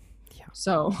 years. Yeah.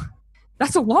 So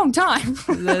that's a long time.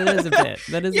 That is a bit.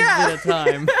 That is a bit of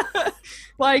time.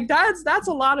 Like that's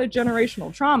a lot of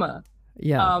generational trauma.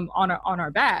 Yeah. On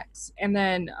our backs. And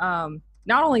then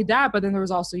not only that, but then there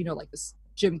was also, like this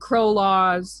Jim Crow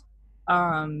laws,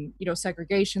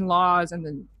 segregation laws, and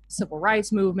then civil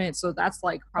rights movement. So that's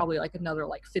like probably like another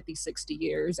like 50, 60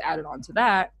 years added on to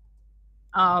that.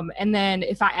 And then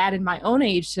if I added my own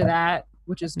age to that,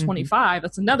 which is 25,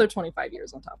 that's another 25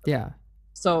 years on top of that.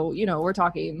 So, we're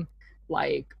talking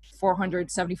like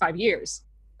 475 years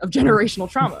of generational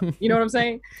trauma. You know what I'm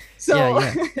saying? So,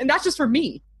 and that's just for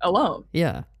me alone.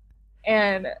 Yeah.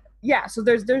 And so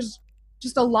there's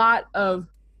just a lot of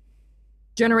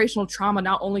generational trauma,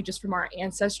 not only just from our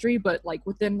ancestry, but like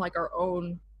within like our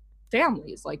own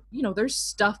families. Like, there's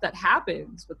stuff that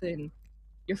happens within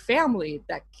your family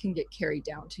that can get carried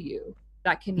down to you,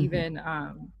 that can even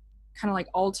kind of like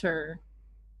alter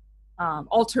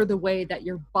the way that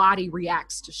your body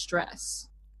reacts to stress.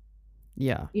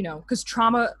 Yeah. Because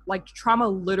trauma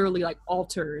literally like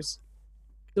alters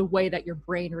the way that your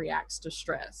brain reacts to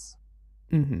stress.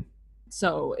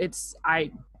 So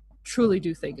I truly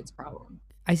do think it's a problem.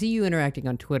 I see you interacting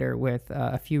on Twitter with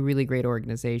a few really great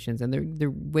organizations, and the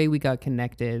way we got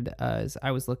connected is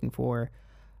I was looking for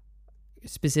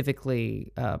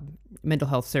specifically mental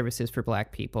health services for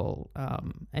Black people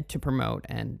and to promote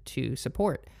and to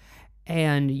support.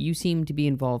 And you seem to be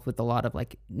involved with a lot of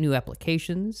like new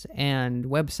applications and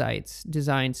websites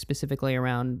designed specifically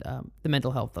around the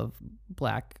mental health of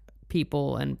Black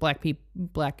people and Black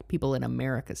people in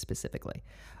America specifically.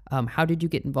 How did you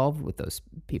get involved with those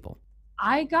people?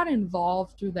 I got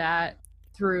involved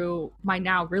through my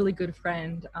now really good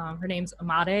friend. Her name's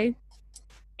Amade,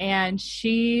 and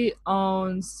she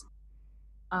owns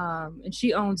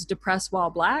Depressed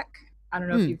While Black. I don't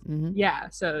know if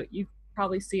you've so you've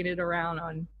probably seen it around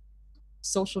on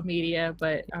social media,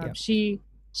 but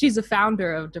she's a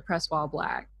founder of Depressed While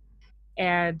Black,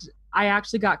 and I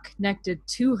actually got connected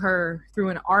to her through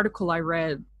an article I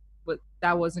read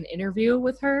that was an interview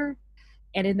with her.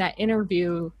 And in that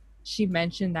interview, she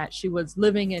mentioned that she was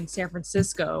living in San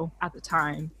Francisco at the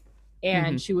time,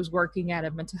 and she was working at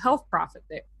a mental health nonprofit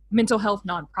there.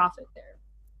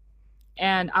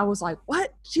 And I was like,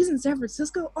 what? She's in San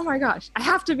Francisco? Oh my gosh, I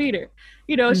have to meet her.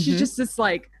 You know, she's just this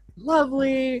like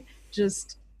lovely,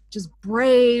 just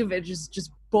brave and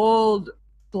just bold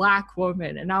Black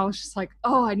woman. And I was just like,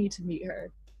 oh, I need to meet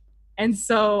her. And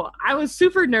so I was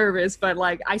super nervous, but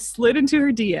like I slid into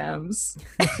her DMs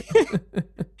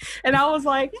and I was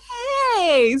like,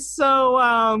 hey, so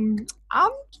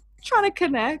I'm trying to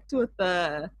connect with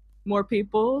more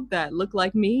people that look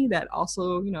like me that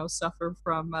also, you know, suffer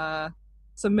from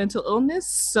some mental illness.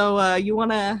 So you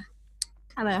want to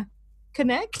kind of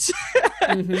connect?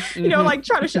 You know, like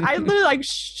try to I literally like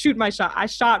shoot my shot. I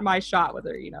shot my shot with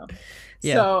her, you know.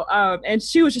 Yeah. So and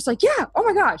she was just like, yeah, oh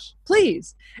my gosh,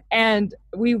 please. And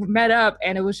we met up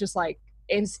and it was just like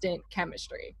instant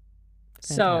chemistry.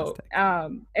 Fantastic. So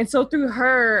and so through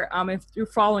her and through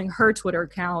following her Twitter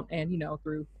account, and you know,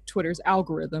 through Twitter's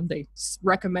algorithm, they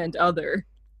recommend other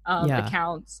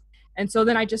accounts. And so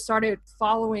then I just started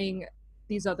following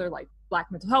these other like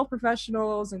Black mental health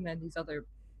professionals, and then these other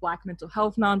Black mental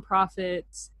health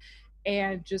nonprofits,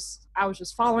 and I was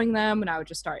just following them, and I would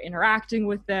just start interacting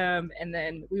with them, and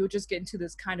then we would just get into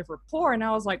this kind of rapport. And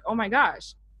I was like, oh my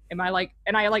gosh, am I like,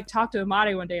 and I like talked to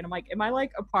Amade one day and I'm like, am I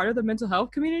like a part of the mental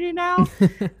health community now?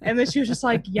 And then she was just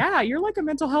like, yeah, you're like a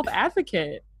mental health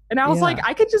advocate. And I was like,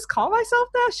 I could just call myself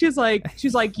that? She's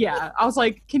like, yeah. I was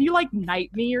like, can you like knight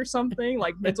me or something?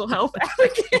 Like mental health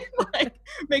advocate, like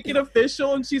make it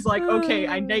official. And she's like, okay,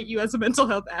 I knight you as a mental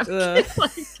health advocate.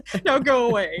 Like, now go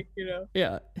away, you know?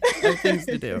 Yeah, I have things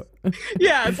to do.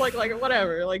 Yeah, it's like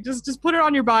whatever. Like just put it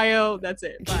on your bio. That's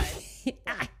it. Bye.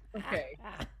 Okay.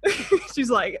 She's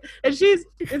like, and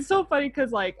it's so funny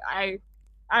because like I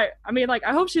mean, like,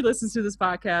 I hope she listens to this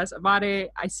podcast. Amade,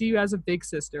 I see you as a big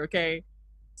sister, okay?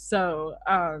 So,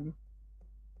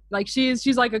 like,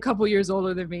 she's like a couple years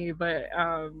older than me, but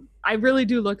I really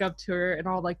do look up to her and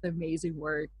all, like, the amazing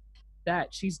work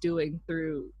that she's doing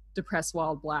through Depressed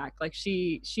While Black. Like,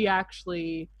 she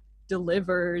actually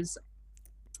delivers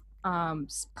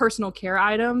personal care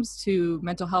items to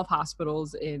mental health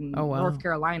hospitals in North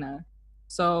Carolina.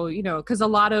 So, you know, because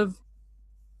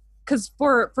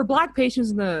for Black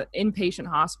patients in the inpatient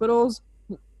hospitals,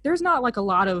 there's not like a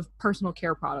lot of personal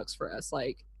care products for us.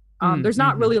 Like, there's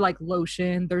not really like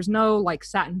lotion. There's no like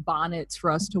satin bonnets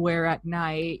for us to wear at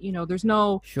night. You know, there's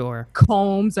no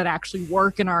combs that actually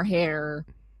work in our hair.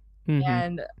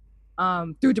 And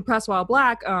through Depressed While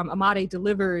Black, Amade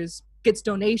gets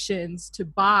donations to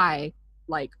buy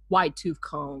like wide tooth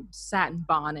combs, satin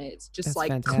bonnets, just That's like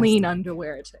fantastic. Clean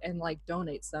underwear, and like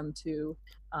donates them to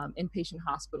inpatient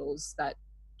hospitals that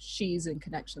she's in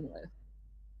connection with.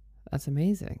 That's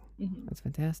amazing. That's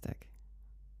fantastic.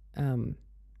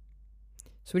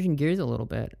 Switching gears a little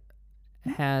bit,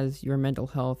 has your mental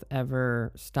health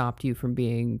ever stopped you from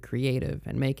being creative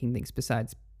and making things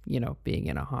besides, you know, being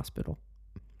in a hospital?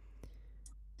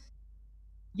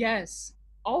 Yes,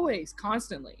 always,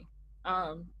 constantly.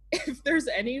 If there's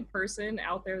any person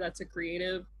out there that's a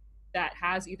creative that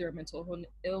has either a mental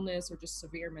illness or just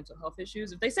severe mental health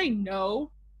issues, if they say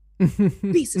no,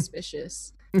 be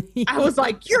suspicious. I was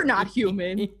like, you're not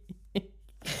human.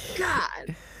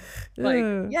 God.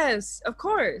 Like, yes, of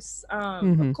course.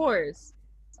 Of course.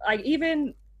 Like,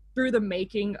 even through the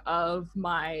making of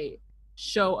my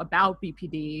show about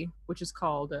BPD, which is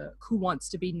called Who Wants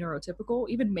to Be Neurotypical,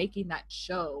 even making that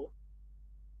show,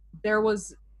 there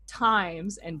was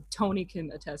times, and Tony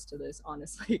can attest to this,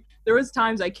 honestly, there was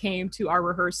times I came to our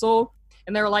rehearsal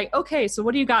and they were like, okay, so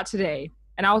what do you got today?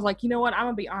 And I was like, you know what, I'm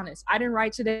gonna be honest, I didn't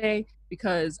write today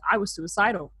because I was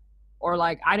suicidal, or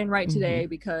like I didn't write today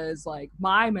because like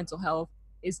my mental health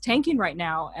is tanking right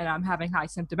now and I'm having high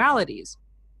symptomalities.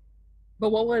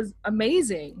 But what was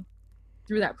amazing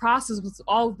through that process was,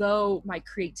 although my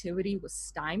creativity was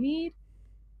stymied,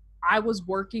 I was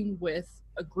working with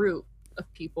a group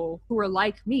of people who were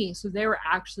like me, so they were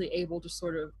actually able to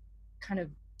sort of kind of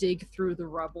dig through the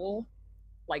rubble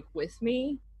like with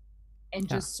me and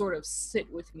just sort of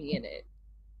sit with me in it.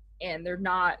 And they're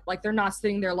not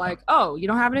sitting there like, oh, you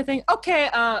don't have anything, okay,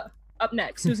 up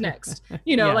next, who's next?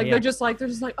 You know, they're just like,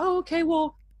 oh, okay,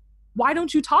 well, why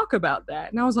don't you talk about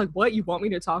that? And I was like, what, you want me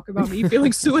to talk about me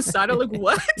feeling suicidal? Like,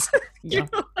 what? You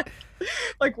know,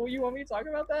 like, well, you want me to talk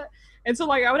about that? And so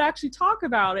like I would actually talk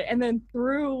about it, and then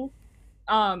through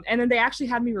and then they actually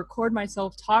had me record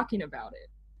myself talking about it.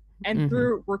 And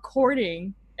through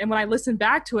recording, and when I listened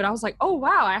back to it, I was like, oh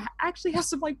wow, I actually have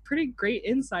some like pretty great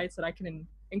insights that I can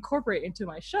incorporate into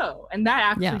my show. And that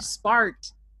actually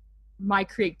sparked my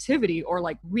creativity, or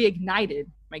like reignited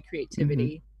my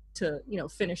creativity to, you know,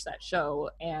 finish that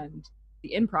show. And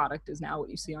the end product is now what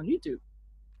you see on YouTube.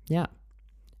 Yeah.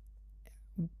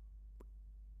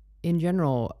 In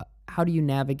general, how do you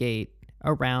navigate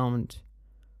around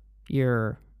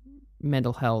your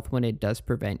mental health when it does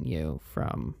prevent you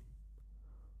from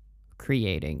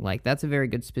creating? Like, that's a very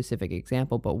good specific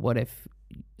example, but what if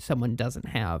someone doesn't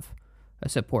have a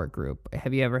support group?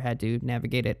 Have you ever had to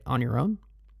navigate it on your own?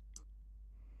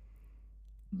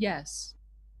 Yes,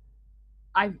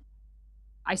 I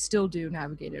still do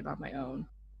navigate it on my own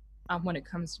when it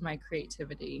comes to my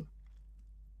creativity.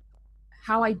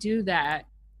 How I do that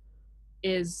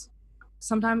is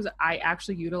sometimes I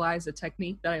actually utilize a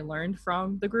technique that I learned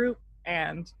from the group.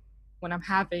 And when I'm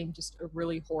having just a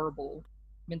really horrible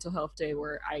mental health day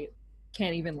where I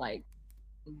can't even like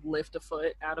lift a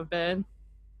foot out of bed,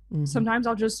 sometimes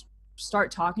I'll just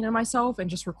start talking to myself and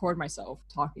just record myself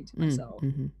talking to myself.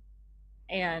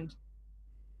 And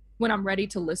when I'm ready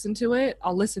to listen to it,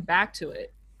 I'll listen back to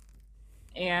it.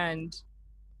 And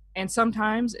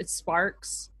sometimes it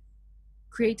sparks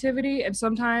creativity, and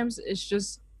sometimes it's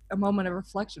just a moment of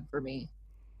reflection for me.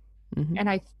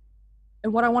 And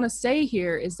what I want to say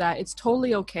here is that it's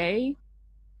totally okay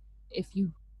if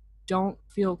you don't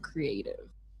feel creative.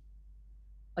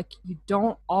 Like, you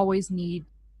don't always need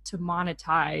to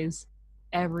monetize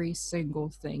every single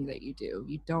thing that you do.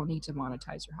 You don't need to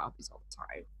monetize your hobbies all the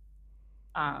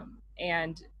time.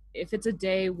 And if it's a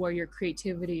day where your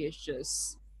creativity is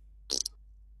just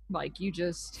like, you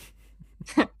just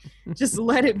just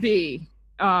let it be.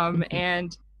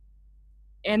 And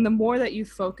the more that you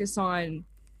focus on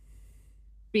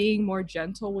being more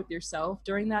gentle with yourself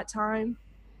during that time,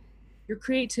 your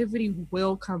creativity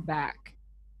will come back.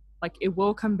 Like, it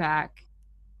will come back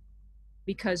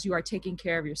because you are taking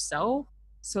care of yourself,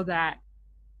 so that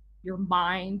your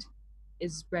mind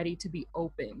is ready to be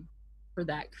open for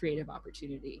that creative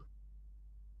opportunity.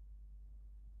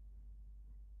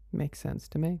 Makes sense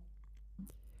to me.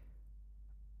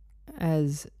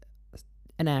 As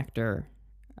an actor,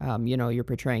 you're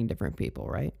portraying different people,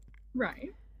 right? Right.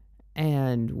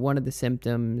 And one of the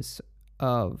symptoms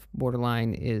of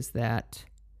borderline is that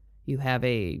you have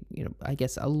a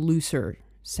looser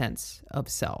sense of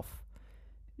self.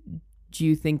 Do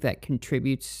you think that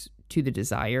contributes to the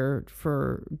desire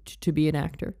to be an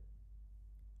actor?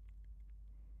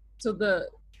 So the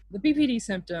BPD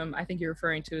symptom I think you're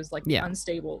referring to is like the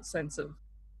unstable sense of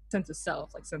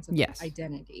self, like sense of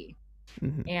identity.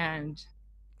 And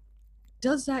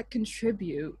does that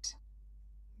contribute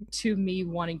to me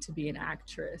wanting to be an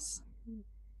actress?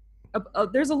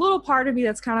 There's a little part of me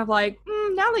that's kind of like,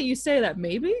 now that you say that,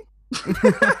 maybe.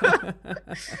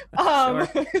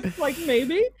 Like,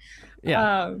 maybe.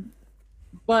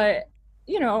 But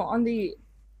on the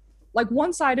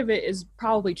one side of it is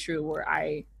probably true, where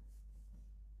I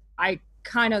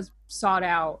kind of sought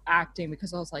out acting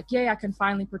because I was like, yay, I can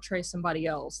finally portray somebody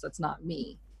else that's not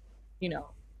me,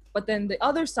 But then the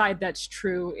other side that's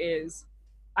true is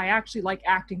I actually like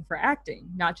acting for acting,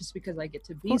 not just because I get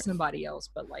to be somebody else,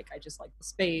 but like I just like the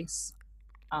space.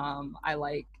 I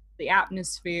like the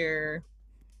atmosphere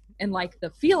and like the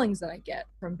feelings that I get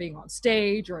from being on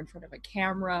stage or in front of a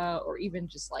camera, or even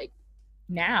just like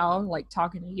now, like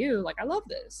talking to you. Like, I love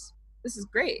this. This is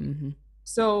great.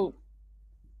 So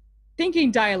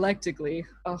thinking dialectically,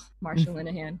 Marsha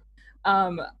Linehan,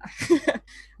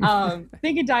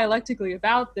 thinking dialectically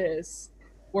about this,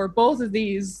 where both of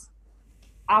these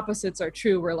opposites are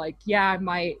true, where like, yeah,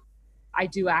 I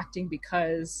do acting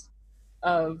because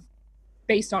of,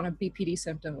 based on a BPD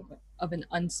symptom of an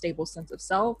unstable sense of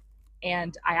self,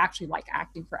 and I actually like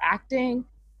acting for acting.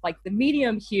 Like, the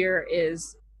medium here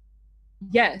is,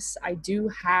 yes, I do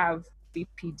have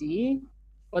BPD,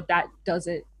 but that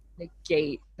doesn't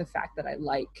negate the fact that I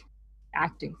like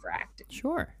acting for acting.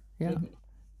 Sure. Yeah.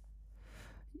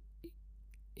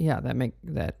 Yeah,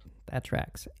 that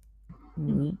tracks.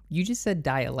 You just said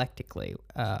dialectically.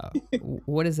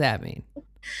 What does that mean?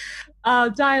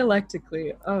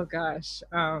 Dialectically, oh gosh.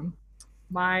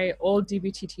 My old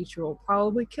DBT teacher will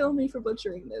probably kill me for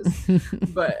butchering this.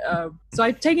 But so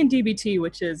I've taken DBT,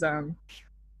 which is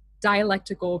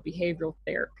dialectical behavioral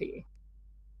therapy.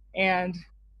 And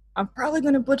I'm probably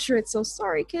going to butcher it, so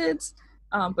sorry, kids.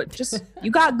 But just,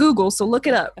 you got Google, so look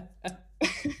it up.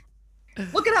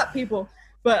 Look it up, people.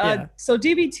 But so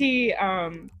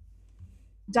DBT,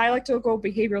 dialectical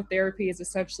behavioral therapy, is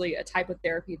essentially a type of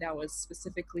therapy that was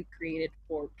specifically created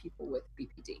for people with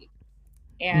BPD.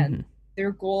 And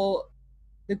the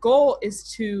goal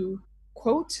is to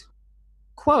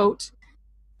quote,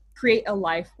 create a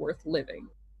life worth living.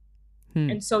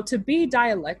 And so to be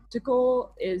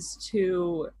dialectical is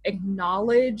to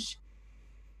acknowledge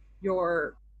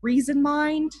your reason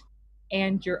mind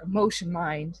and your emotion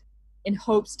mind in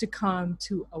hopes to come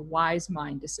to a wise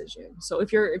mind decision. So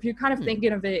if you're kind of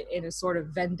thinking of it in a sort of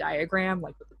Venn diagram,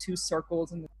 like with the two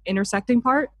circles and the intersecting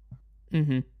part,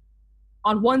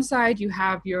 on one side you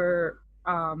have your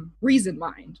reason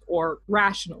mind or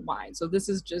rational mind. So this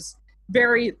is just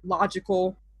very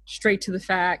logical, straight to the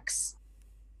facts,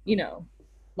 you know,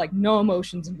 like no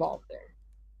emotions involved there.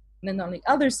 And then on the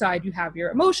other side, you have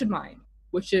your emotion mind,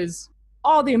 which is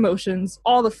all the emotions,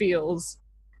 all the feels.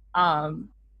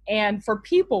 And for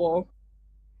people,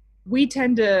 we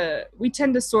tend to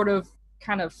sort of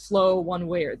kind of flow one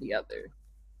way or the other.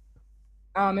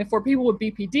 And for people with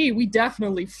BPD, we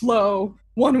definitely flow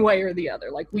one way or the other.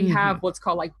 Like we have what's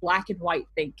called like black and white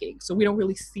thinking. So we don't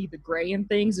really see the gray in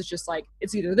things. It's just like,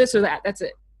 it's either this or that. That's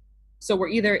it. So we're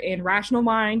either in rational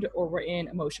mind or we're in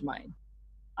emotion mind.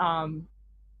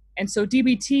 And so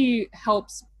DBT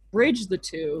helps bridge the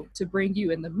two to bring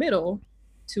you in the middle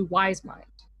to wise mind,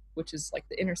 which is like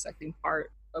the intersecting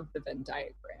part of the Venn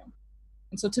diagram.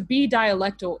 And so to be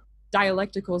dialectical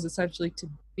is essentially to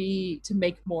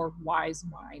make more wise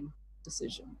mind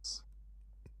decisions.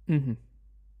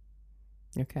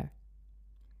 Okay.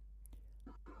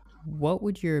 What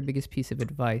would your biggest piece of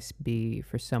advice be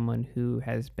for someone who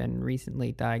has been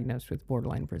recently diagnosed with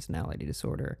borderline personality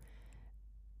disorder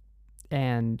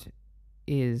and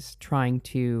is trying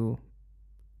to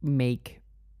make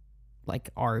like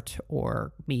art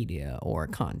or media or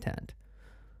content?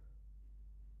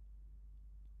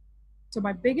 So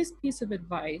my biggest piece of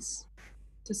advice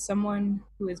to someone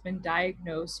who has been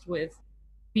diagnosed with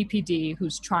BPD,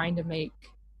 who's trying to make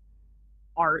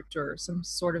art or some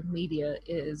sort of media,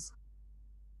 is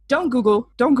don't Google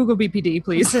BPD,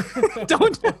 please.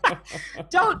 don't do it.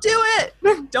 Don't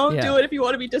do it if you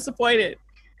want to be disappointed.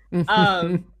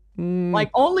 Like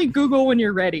only Google when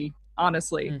you're ready,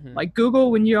 honestly. Like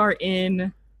Google when you are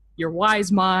in your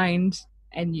wise mind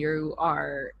and you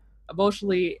are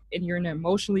you're in an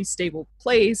emotionally stable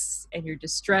place and your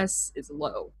distress is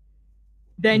low.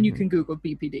 Then you can Google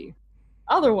BPD.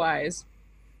 Otherwise,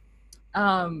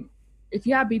 if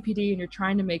you have BPD and you're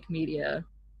trying to make media,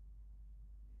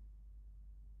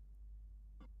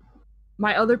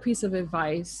 my other piece of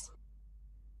advice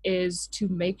is to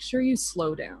make sure you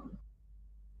slow down.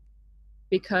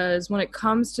 Because when it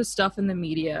comes to stuff in the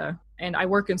media, and I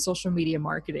work in social media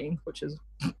marketing, which is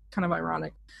kind of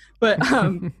ironic, but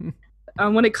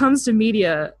when it comes to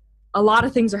media, a lot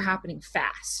of things are happening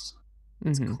fast.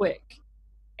 It's quick.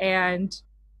 And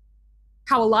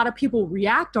how a lot of people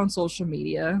react on social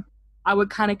media, I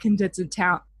would kind of condense it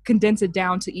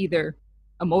down to either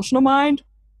emotional mind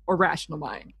or rational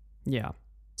mind. Yeah.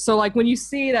 So like when you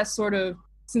see that sort of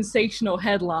sensational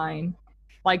headline,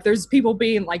 like there's people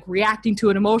being like reacting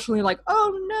to it emotionally, like,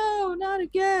 oh no, not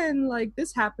again. Like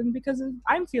this happened because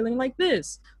I'm feeling like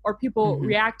this. Or people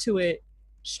react to it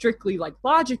strictly like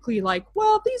logically, like,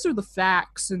 well, these are the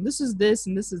facts and this is this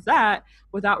and this is that,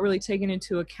 without really taking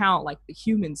into account like the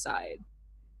human side,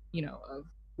 you know, of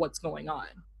what's going on.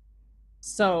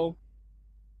 So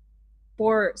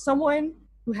for someone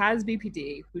who has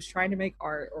BPD, who's trying to make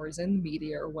art or is in the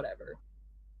media or whatever,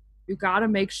 you got to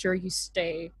make sure you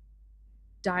stay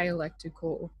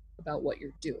dialectical about what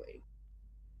you're doing.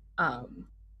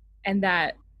 And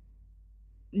that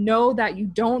know that you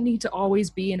don't need to always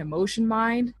be in emotion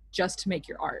mind just to make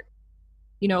your art.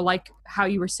 You know, like how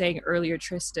you were saying earlier,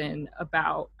 Tristan,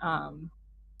 about,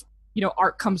 you know,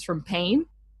 art comes from pain.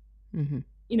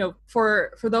 You know,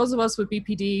 for those of us with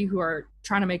BPD who are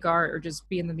trying to make art or just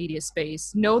be in the media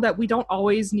space, know that we don't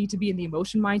always need to be in the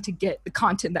emotion mind to get the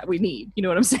content that we need. You know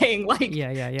what I'm saying? Like,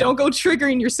 don't go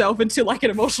triggering yourself into like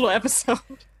an emotional episode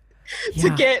to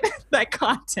get that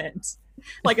content.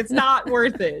 Like, it's not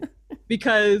worth it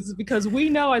because we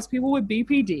know as people with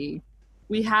BPD,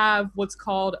 we have what's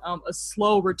called a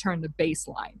slow return to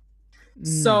baseline.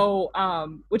 So,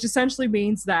 which essentially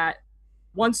means that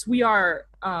once we are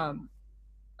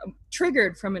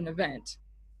triggered from an event,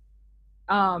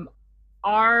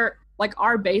 our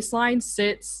baseline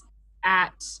sits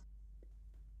at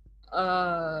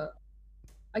I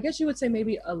guess you would say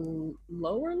maybe a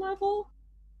lower level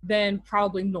than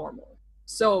probably normal.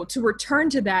 So to return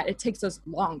to that, it takes us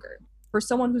longer. For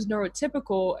someone who's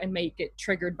neurotypical and may get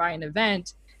triggered by an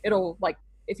event, it'll, like,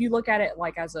 if you look at it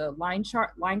like as a line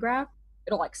graph,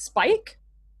 it'll like spike,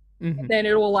 and then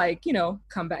it will, like, you know,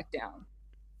 come back down.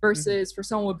 Versus for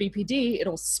someone with BPD,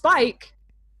 it'll spike,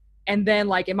 and then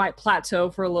like it might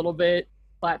plateau for a little bit,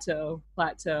 plateau,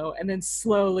 and then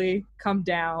slowly come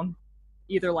down,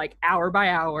 either like hour by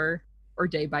hour or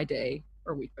day by day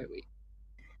or week by week.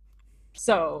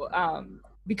 So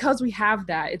because we have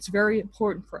that, it's very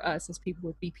important for us as people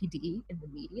with BPD in the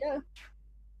media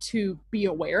to be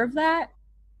aware of that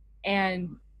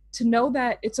and to know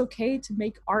that it's okay to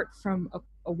make art from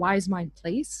a wise mind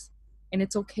place, and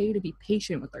it's okay to be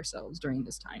patient with ourselves during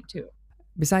this time too.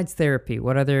 Besides therapy,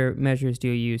 what other measures do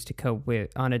you use to cope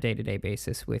with on a day-to-day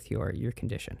basis with your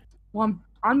condition? Well, I'm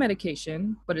on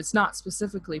medication, but it's not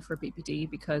specifically for BPD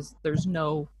because there's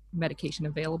no medication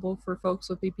available for folks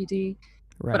with BPD.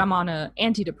 Right. But I'm on an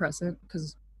antidepressant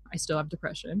because I still have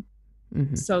depression.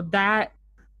 Mm-hmm. So that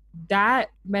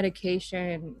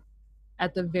medication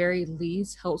at the very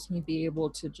least helps me be able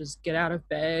to just get out of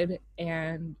bed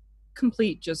and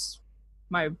complete just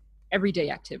my everyday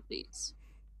activities.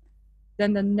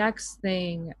 Then the next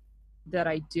thing that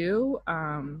I do,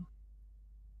 and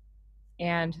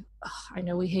I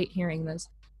know we hate hearing this,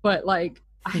 but like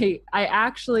I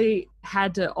actually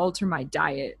had to alter my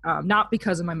diet, not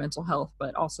because of my mental health,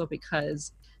 but also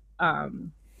because of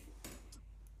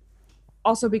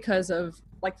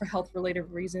like for health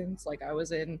related reasons. Like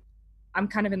I'm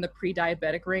kind of in the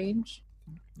pre-diabetic range.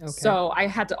 Okay. So I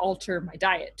had to alter my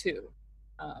diet too.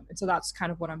 And so that's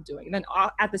kind of what I'm doing. And then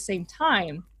at the same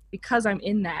time, because I'm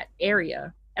in that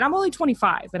area, and I'm only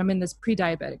 25 and I'm in this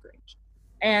pre-diabetic range.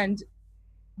 And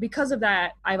because of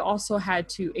that, I've also had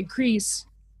to increase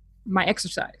my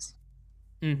exercise,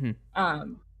 which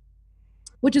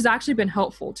has actually been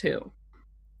helpful too.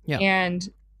 Yeah. And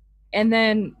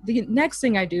then the next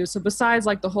thing I do, so besides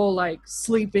like the whole like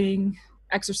sleeping,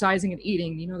 exercising, and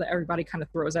eating, you know, that everybody kind of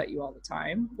throws at you all the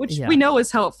time, which we know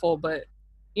is helpful, but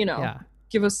you know,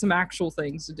 give us some actual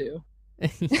things to do,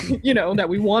 you know, that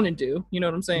we want to do, you know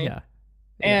what I'm saying? Yeah.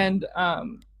 And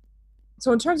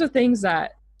so in terms of things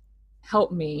that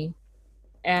help me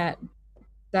that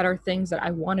are things that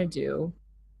I want to do,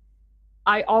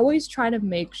 I always try to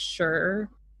make sure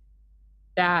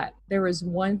that there is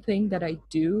one thing that I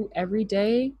do every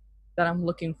day that I'm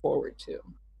looking forward to.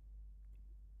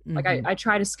 Mm-hmm. Like I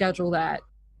try to schedule that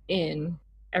in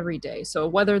every day. So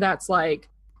whether that's like,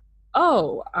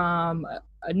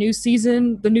 the new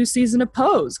season of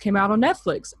Pose came out on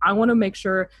Netflix, I want to make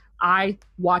sure I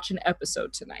watch an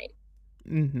episode tonight.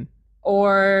 Mm-hmm.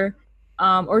 Or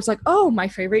it's like, my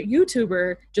favorite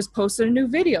YouTuber just posted a new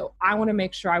video, I want to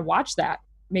make sure I watch that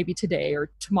maybe today or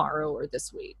tomorrow or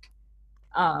this week.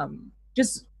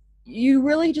 You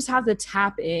really just have to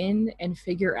tap in and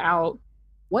figure out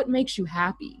what makes you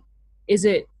happy. Is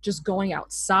it just going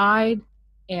outside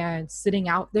and sitting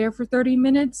out there for 30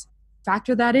 minutes?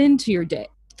 Factor that into your day.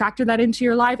 Factor that into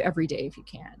your life every day if you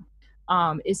can.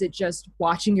 Is it just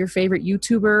watching your favorite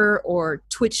YouTuber or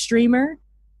Twitch streamer?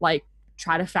 Like,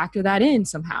 try to factor that in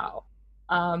somehow.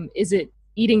 Is it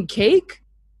eating cake?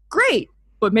 Great.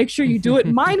 But make sure you do it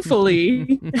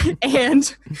mindfully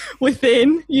and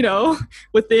within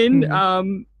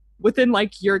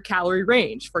like your calorie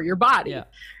range for your body. Yeah.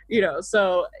 You know,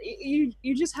 so you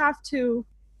just have to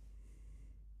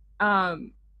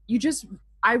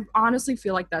I honestly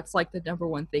feel like that's like the number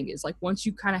one thing is like once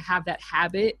you kind of have that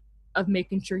habit of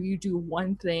making sure you do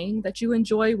one thing that you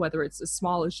enjoy, whether it's as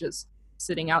small as just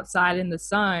sitting outside in the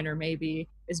sun or maybe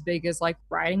as big as like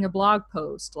writing a blog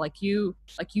post, like you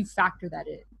factor that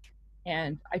in.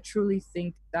 And I truly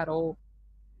think that'll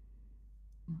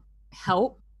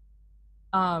help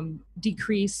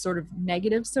decrease sort of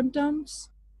negative symptoms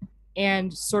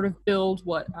and sort of build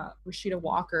what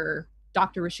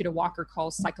Dr. Rashida Walker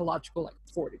calls psychological like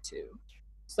fortitude,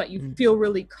 so that you feel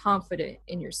really confident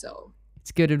in yourself.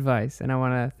 It's good advice, and I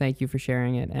want to thank you for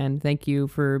sharing it, and thank you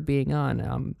for being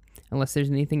on. Unless there's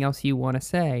anything else you want to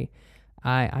say,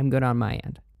 I'm good on my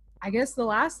end. I guess the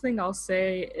last thing I'll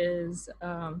say is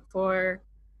for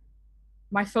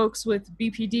my folks with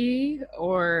BPD,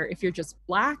 or if you're just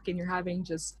Black and you're having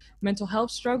just mental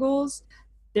health struggles,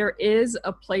 there is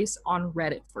a place on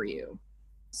Reddit for you.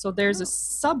 So there's a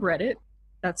subreddit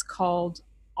that's called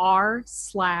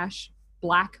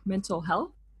r/Black mental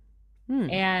health.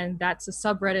 And that's a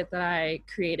subreddit that I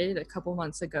created a couple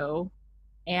months ago.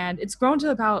 And it's grown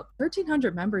to about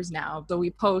 1,300 members now, though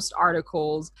we post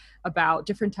articles about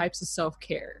different types of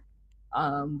self-care.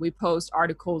 We post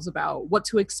articles about what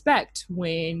to expect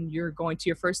when you're going to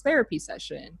your first therapy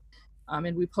session.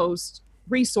 And we post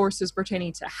resources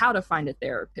pertaining to how to find a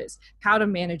therapist, how to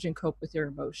manage and cope with your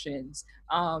emotions,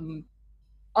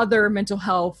 other mental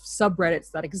health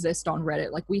subreddits that exist on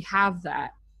Reddit. Like, we have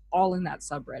that all in that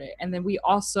subreddit. And then we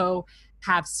also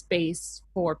have space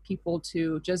for people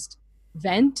to just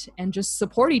vent and just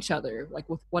support each other, like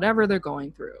with whatever they're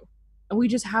going through. And we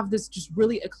just have this just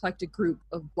really eclectic group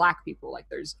of Black people. Like,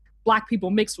 there's Black people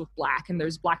mixed with Black, and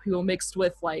there's Black people mixed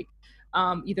with like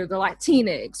either they're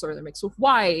Latinx or they're mixed with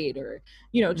white, or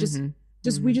just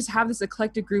we just have this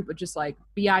eclectic group of just like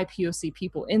BIPOC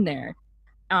people in there.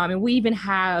 And we even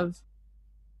have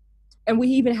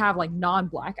like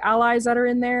non-Black allies that are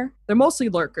in there. They're mostly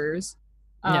lurkers,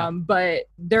 but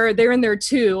they're in there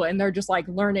too, and they're just like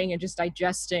learning and just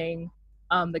digesting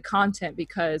the content,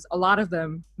 because a lot of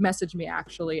them message me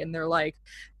actually, and they're like,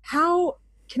 how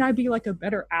can I be like a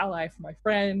better ally for my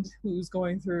friend who's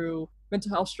going through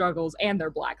mental health struggles and they're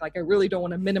Black? Like, I really don't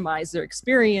want to minimize their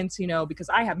experience, because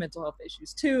I have mental health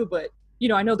issues too, but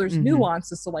I know there's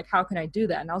nuances. So like, how can I do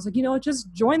that? And I was like,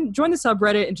 just join the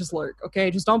subreddit and just lurk.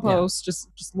 Okay. Just don't post, just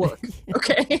look.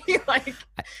 Okay. Like,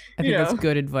 I think that's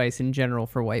good advice in general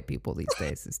for white people these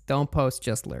days, is don't post,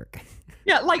 just lurk.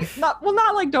 Yeah. Like not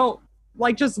like, don't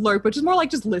like just lurk, but just more like,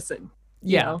 just listen.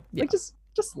 Like just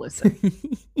listen.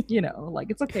 Like,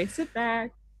 it's okay. Sit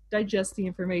back, digest the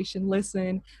information,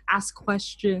 listen, ask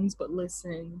questions, but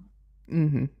listen.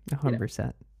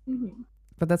 100%.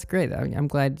 But that's great. I'm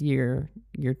glad you're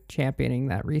championing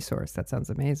that resource. That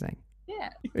sounds amazing. Yeah.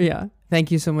 Yeah.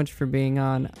 Thank you so much for being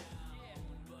on.